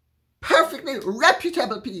perfectly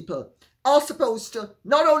reputable people are supposed to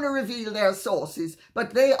not only reveal their sources,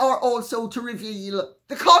 but they are also to reveal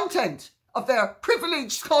the content of their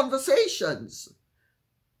privileged conversations.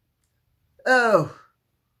 Oh,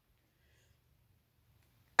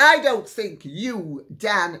 I don't think you,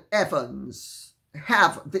 Dan Evans,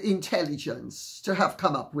 have the intelligence to have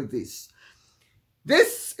come up with this.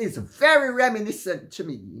 This is very reminiscent to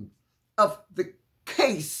me of the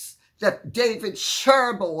case that David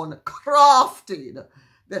Sherborne crafted,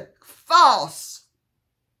 the farce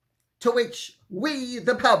to which we,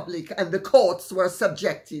 the public, and the courts were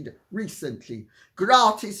subjected recently.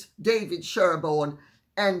 Gratis David Sherborne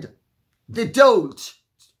and the dolt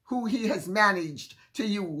who he has managed to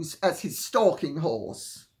use as his stalking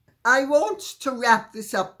horse. I want to wrap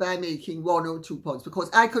this up by making 1 or 2 points, because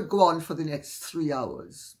I could go on for the next 3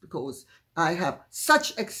 hours, because I have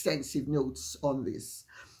such extensive notes on this,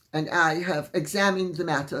 and I have examined the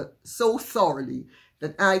matter so thoroughly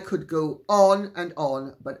that I could go on and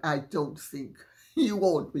on, but I don't think you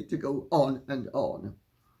want me to go on and on.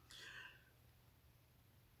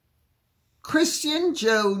 Christian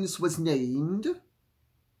Jones was named.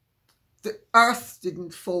 The earth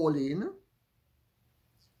didn't fall in.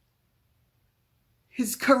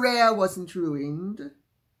 His career wasn't ruined.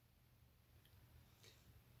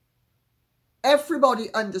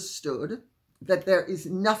 Everybody understood that there is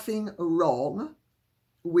nothing wrong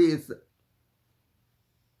with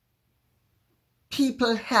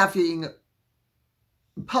people having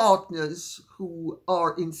partners who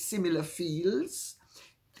are in similar fields.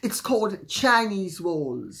 It's called Chinese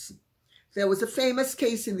walls. There was a famous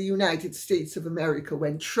case in the United States of America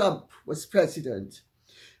when Trump was president,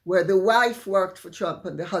 where the wife worked for Trump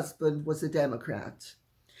and the husband was a Democrat.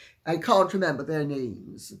 I can't remember their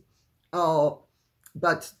names,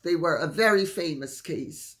 but they were a very famous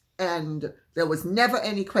case, and there was never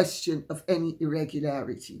any question of any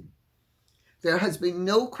irregularity. There has been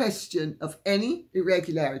no question of any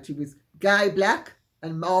irregularity with Guy Black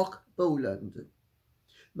and Mark Boland.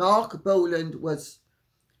 Mark Boland was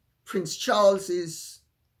Prince Charles's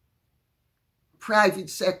private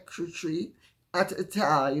secretary at a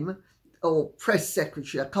time, or press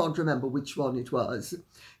secretary, I can't remember which one it was,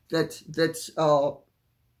 I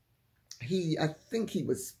think he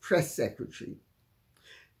was press secretary,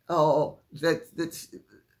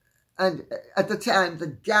 and at the time,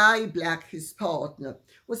 the Guy Black, his partner,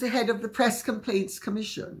 was the head of the Press Complaints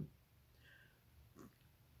Commission.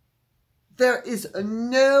 There is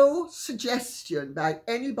no suggestion by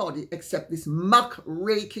anybody except this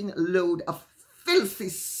muck-raking load of filthy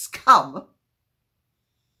scum.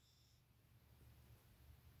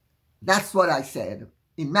 That's what I said.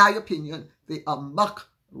 In my opinion, they are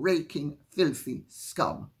muck-raking, filthy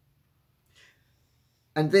scum.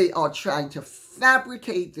 And they are trying to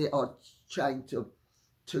fabricate, they are trying to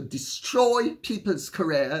destroy people's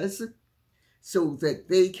careers so that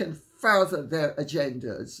they can further their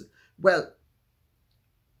agendas. Well,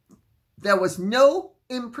 there was no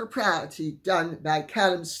impropriety done by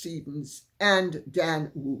Callum Stevens and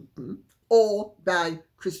Dan Wootton or by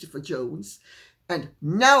Christopher Jones. And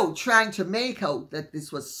now trying to make out that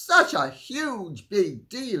this was such a huge big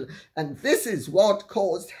deal and this is what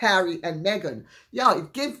caused Harry and Meghan. Yeah,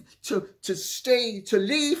 it gave to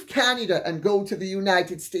leave Canada and go to the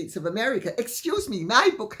United States of America. Excuse me, my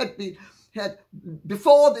book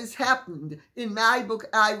before this happened, in my book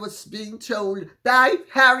I was being told by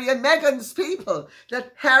Harry and Meghan's people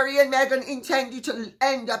that Harry and Meghan intended to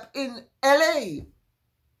end up in LA.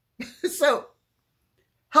 So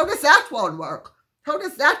how does that one work? How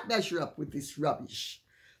does that measure up with this rubbish?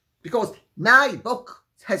 Because my book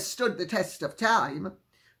has stood the test of time.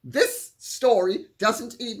 This story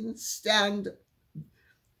doesn't even stand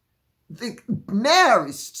the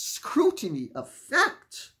merest scrutiny of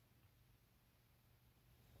fact.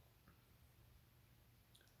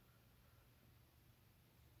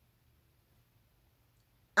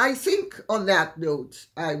 I think on that note,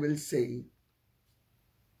 I will say,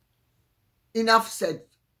 enough said.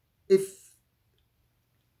 If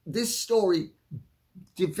this story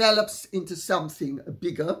develops into something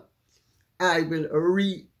bigger, I will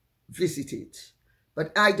revisit it.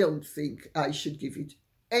 But I don't think I should give it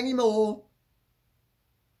any more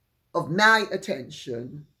of my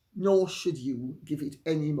attention, nor should you give it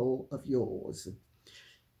any more of yours.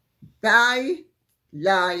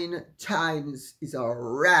 Byline Times is a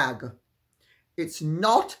rag. It's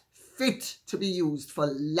not fit to be used for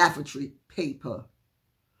lavatory paper.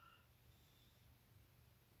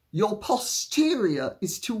 Your posterior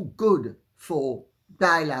is too good for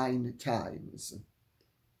Byline Times.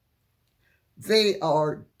 They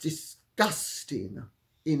are disgusting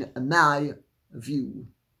in my view.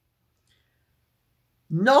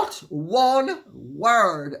 Not one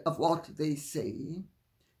word of what they say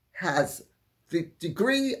has the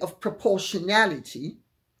degree of proportionality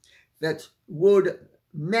that would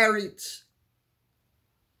merit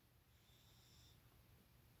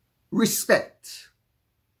respect.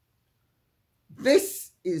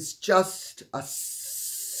 This is just a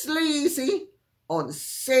sleazy,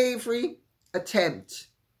 unsavory attempt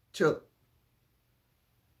to,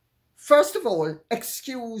 first of all,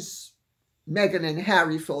 excuse Meghan and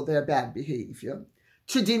Harry for their bad behaviour,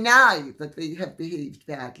 to deny that they have behaved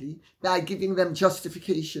badly by giving them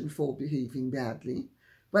justification for behaving badly.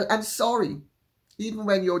 Well, I'm sorry, even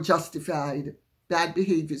when you're justified, bad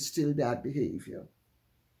behaviour is still bad behaviour.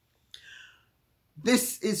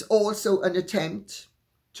 This is also an attempt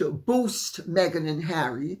to boost Meghan and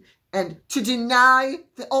Harry and to deny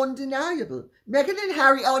the undeniable. Meghan and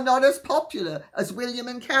Harry are not as popular as William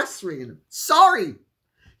and Catherine. Sorry.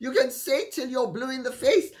 You can say till you're blue in the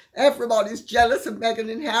face, everybody's jealous of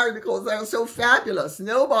Meghan and Harry because they're so fabulous.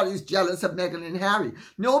 Nobody's jealous of Meghan and Harry.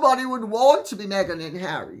 Nobody would want to be Meghan and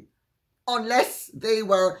Harry unless they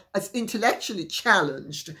were as intellectually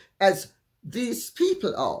challenged as these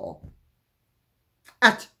people are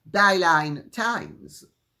at Byline Times.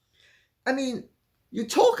 I mean, you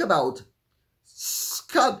talk about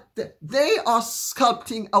they are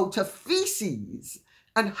sculpting out of feces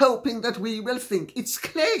and hoping that we will think it's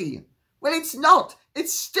clay. Well, it's not. It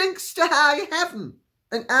stinks to high heaven.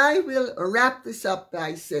 And I will wrap this up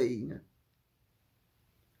by saying,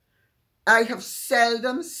 I have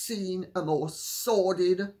seldom seen a more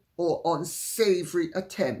sordid or unsavoury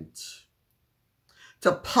attempt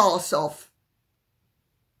to pass off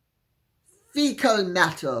fecal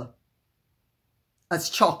matter as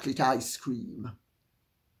chocolate ice cream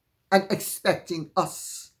and expecting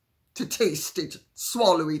us to taste it,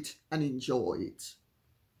 swallow it, and enjoy it.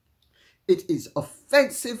 It is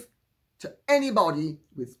offensive to anybody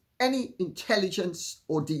with any intelligence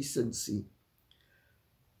or decency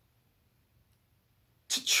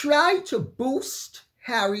to try to boost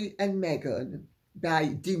Harry and Meghan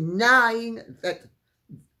by denying that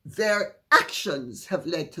their actions have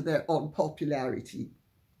led to their unpopularity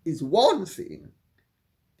is one thing.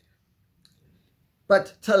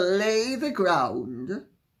 But to lay the ground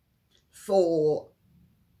for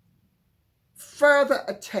further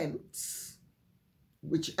attempts,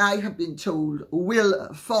 which I have been told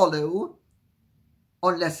will follow,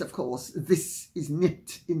 unless, of course, this is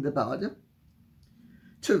nipped in the bud,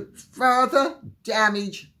 to further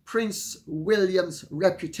damage Prince William's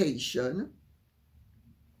reputation.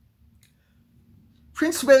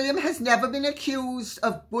 Prince William has never been accused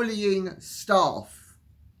of bullying staff.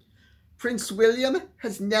 Prince William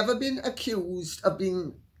has never been accused of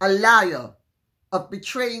being a liar, of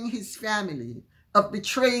betraying his family, of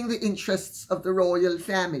betraying the interests of the royal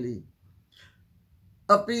family,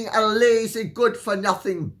 of being a lazy,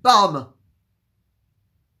 good-for-nothing bum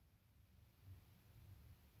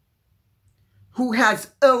who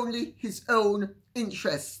has only his own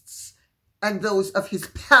interests and those of his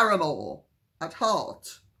paramour at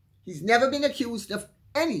heart. He's never been accused of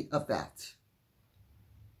any of that.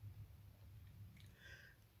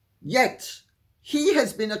 Yet, he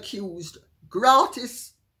has been accused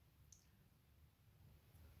gratis,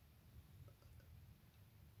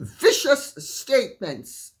 vicious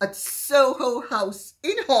statements at Soho House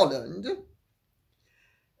in Holland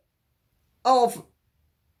of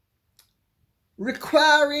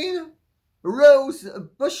requiring rose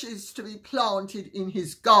bushes to be planted in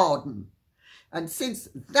his garden. And since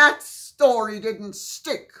that story didn't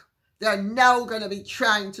stick, they're now going to be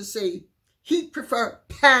trying to say he'd prefer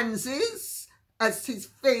pansies as his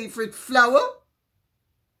favourite flower.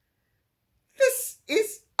 This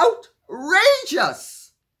is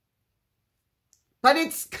outrageous. But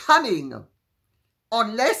it's coming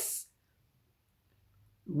unless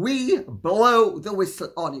we blow the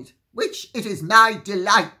whistle on it, which it is my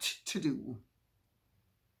delight to do.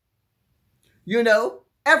 You know,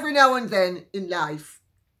 every now and then in life,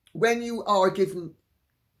 when you are given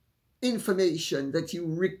information that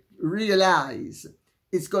you realize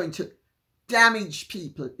is going to damage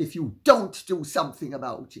people if you don't do something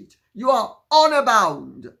about it, you are honor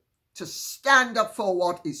bound to stand up for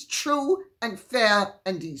what is true and fair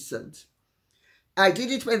and decent. I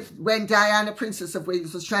did it when Diana, Princess of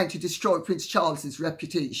Wales, was trying to destroy Prince Charles's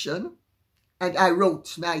reputation, and I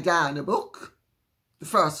wrote my Diana book, the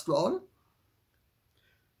first one,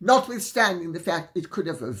 notwithstanding the fact it could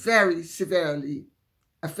have very severely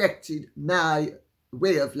affected my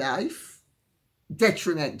way of life,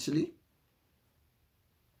 detrimentally.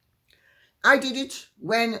 I did it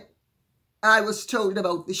when I was told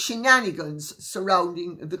about the shenanigans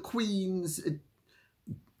surrounding the Queen's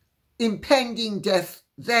impending death,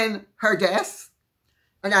 then her death,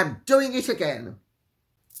 and I'm doing it again.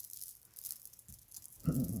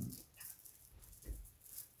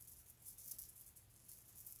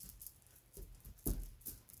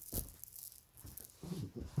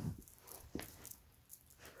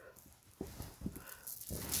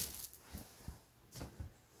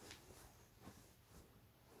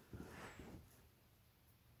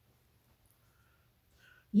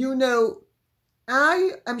 You know,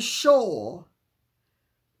 I am sure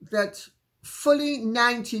that fully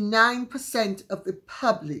 99% of the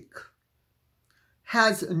public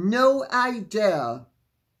has no idea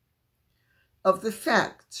of the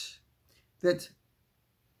fact that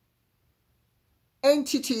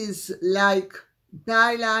entities like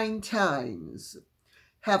Byline Times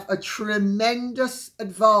have a tremendous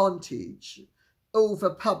advantage over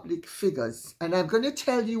public figures. And I'm going to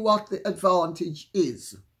tell you what the advantage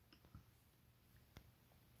is.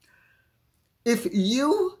 If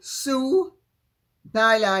you sue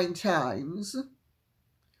Byline Times,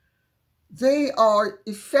 they are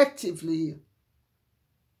effectively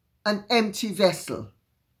an empty vessel.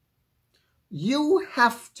 You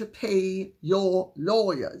have to pay your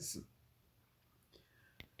lawyers.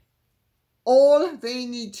 All they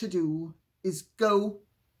need to do is go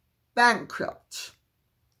bankrupt,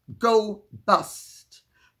 go bust,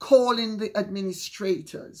 call in the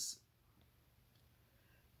administrators,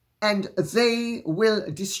 and they will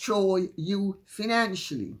destroy you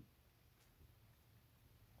financially.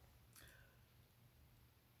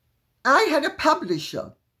 I had a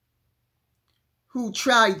publisher who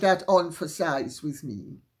tried that on for size with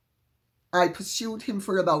me. I pursued him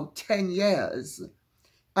for about 10 years.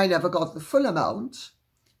 I never got the full amount,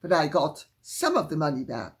 but I got some of the money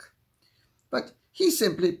back. But he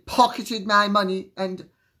simply pocketed my money and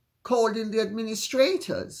called in the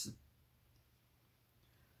administrators.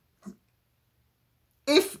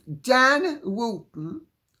 If Dan Wootton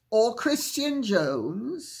or Christian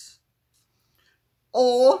Jones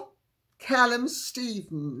or Callum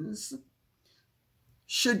Stevens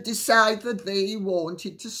should decide that they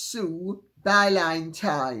wanted to sue Byline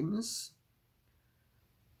Times,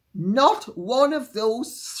 not one of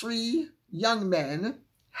those three young men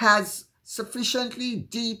has sufficiently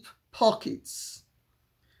deep pockets.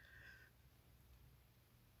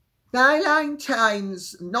 Byline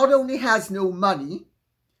Times not only has no money,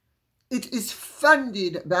 it is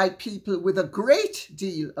funded by people with a great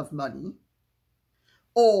deal of money,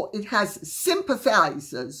 or it has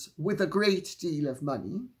sympathizers with a great deal of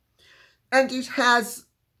money, and it has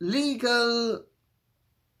legal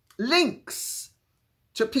links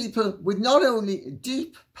to people with not only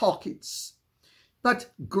deep pockets,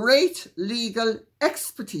 but great legal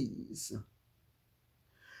expertise.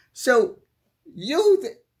 So you,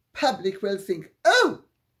 the public, will think, oh,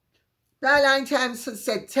 Byline Times has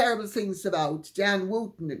said terrible things about Dan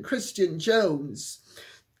Wootton and Christian Jones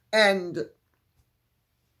and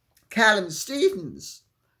Callum Stevens.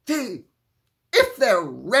 If they're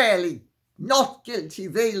really not guilty,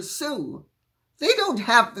 they'll sue. They don't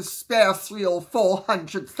have the spare £300,000 or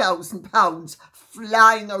 £400,000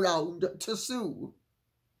 flying around to sue.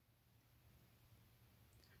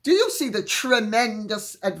 Do you see the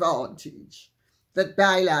tremendous advantage that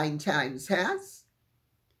Byline Times has?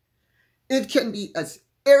 It can be as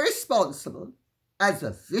irresponsible, as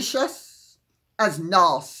vicious, as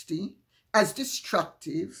nasty, as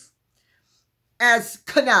destructive, as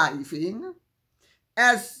conniving,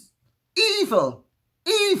 as evil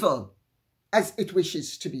as it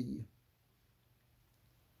wishes to be.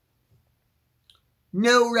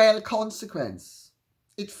 No real consequence.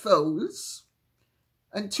 It folds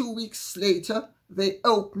and 2 weeks later they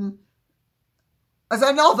open as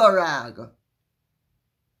another rag.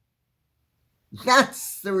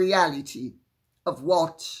 That's the reality of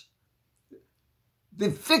what the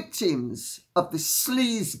victims of the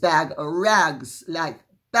sleazebag rags like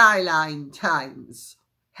byline times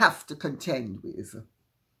have to contend with.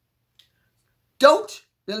 Don't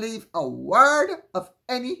believe a word of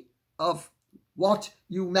any of what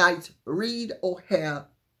you might read or hear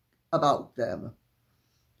about them.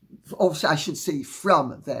 Or I should say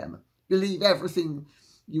from them. Believe everything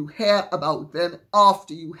you hear about them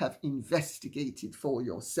after you have investigated for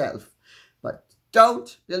yourself. But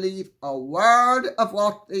don't believe a word of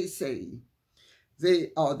what they say.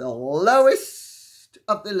 They are the lowest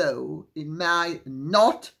of the low, in my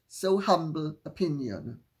not so humble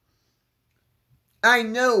opinion. I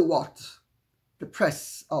know what the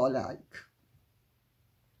press are like.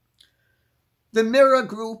 The Mirror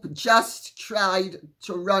Group just tried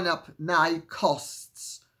to run up my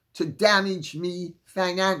costs to damage me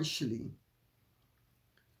financially.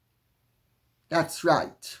 That's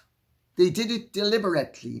right. They did it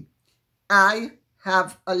deliberately. I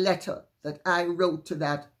have a letter that I wrote to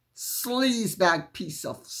that sleazebag piece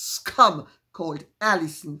of scum called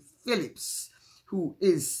Alison Phillips, who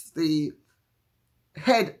is the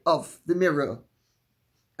head of the Mirror.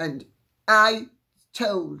 And I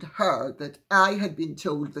told her that I had been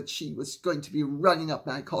told that she was going to be running up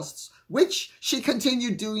my costs, which she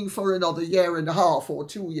continued doing for another 1.5 or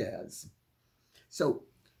 2 years. So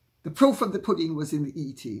the proof of the pudding was in the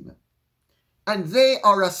eating. And they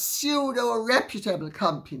are a pseudo-reputable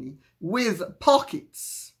company with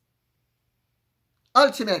pockets.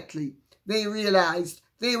 Ultimately, they realized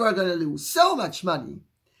they were going to lose so much money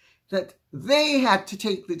that they had to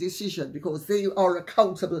take the decision, because they are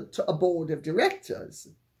accountable to a board of directors.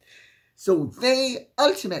 So they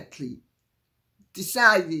ultimately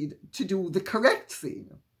decided to do the correct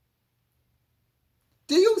thing.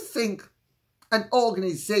 Do you think an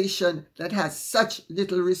organization that has such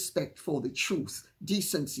little respect for the truth,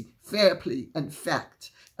 decency, fair play and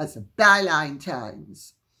fact as Byline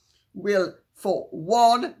Times will for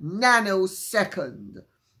 1 nanosecond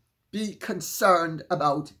be concerned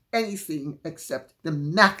about anything except the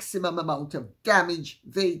maximum amount of damage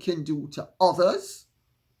they can do to others?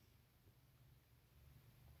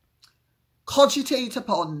 Cogitate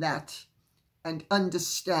upon that and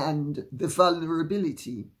understand the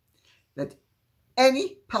vulnerability that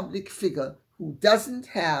any public figure who doesn't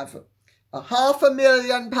have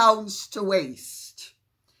 £500,000 to waste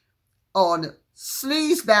on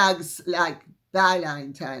sleazebags like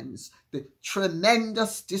Byline Times, the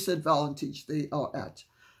tremendous disadvantage they are at.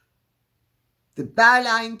 The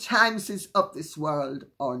Byline Timeses of this world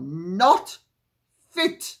are not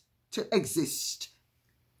fit to exist.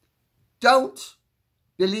 Don't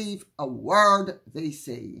believe a word they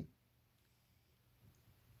say.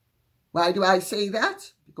 Why do I say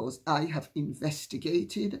that? Because I have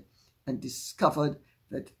investigated and discovered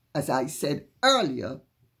that, as I said earlier,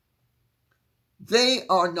 they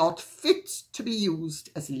are not fit to be used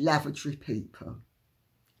as lavatory paper.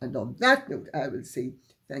 And on that note, I will say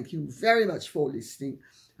thank you very much for listening.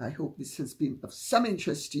 I hope this has been of some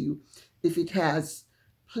interest to you. If it has,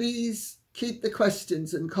 please keep the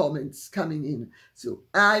questions and comments coming in so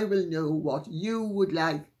I will know what you would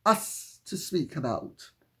like us to speak about.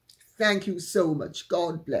 Thank you so much.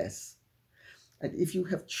 God bless. And if you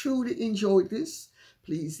have truly enjoyed this,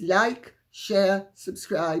 please like, share,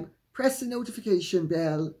 subscribe, press the notification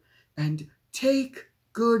bell, and take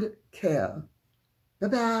good care.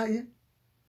 Bye-bye.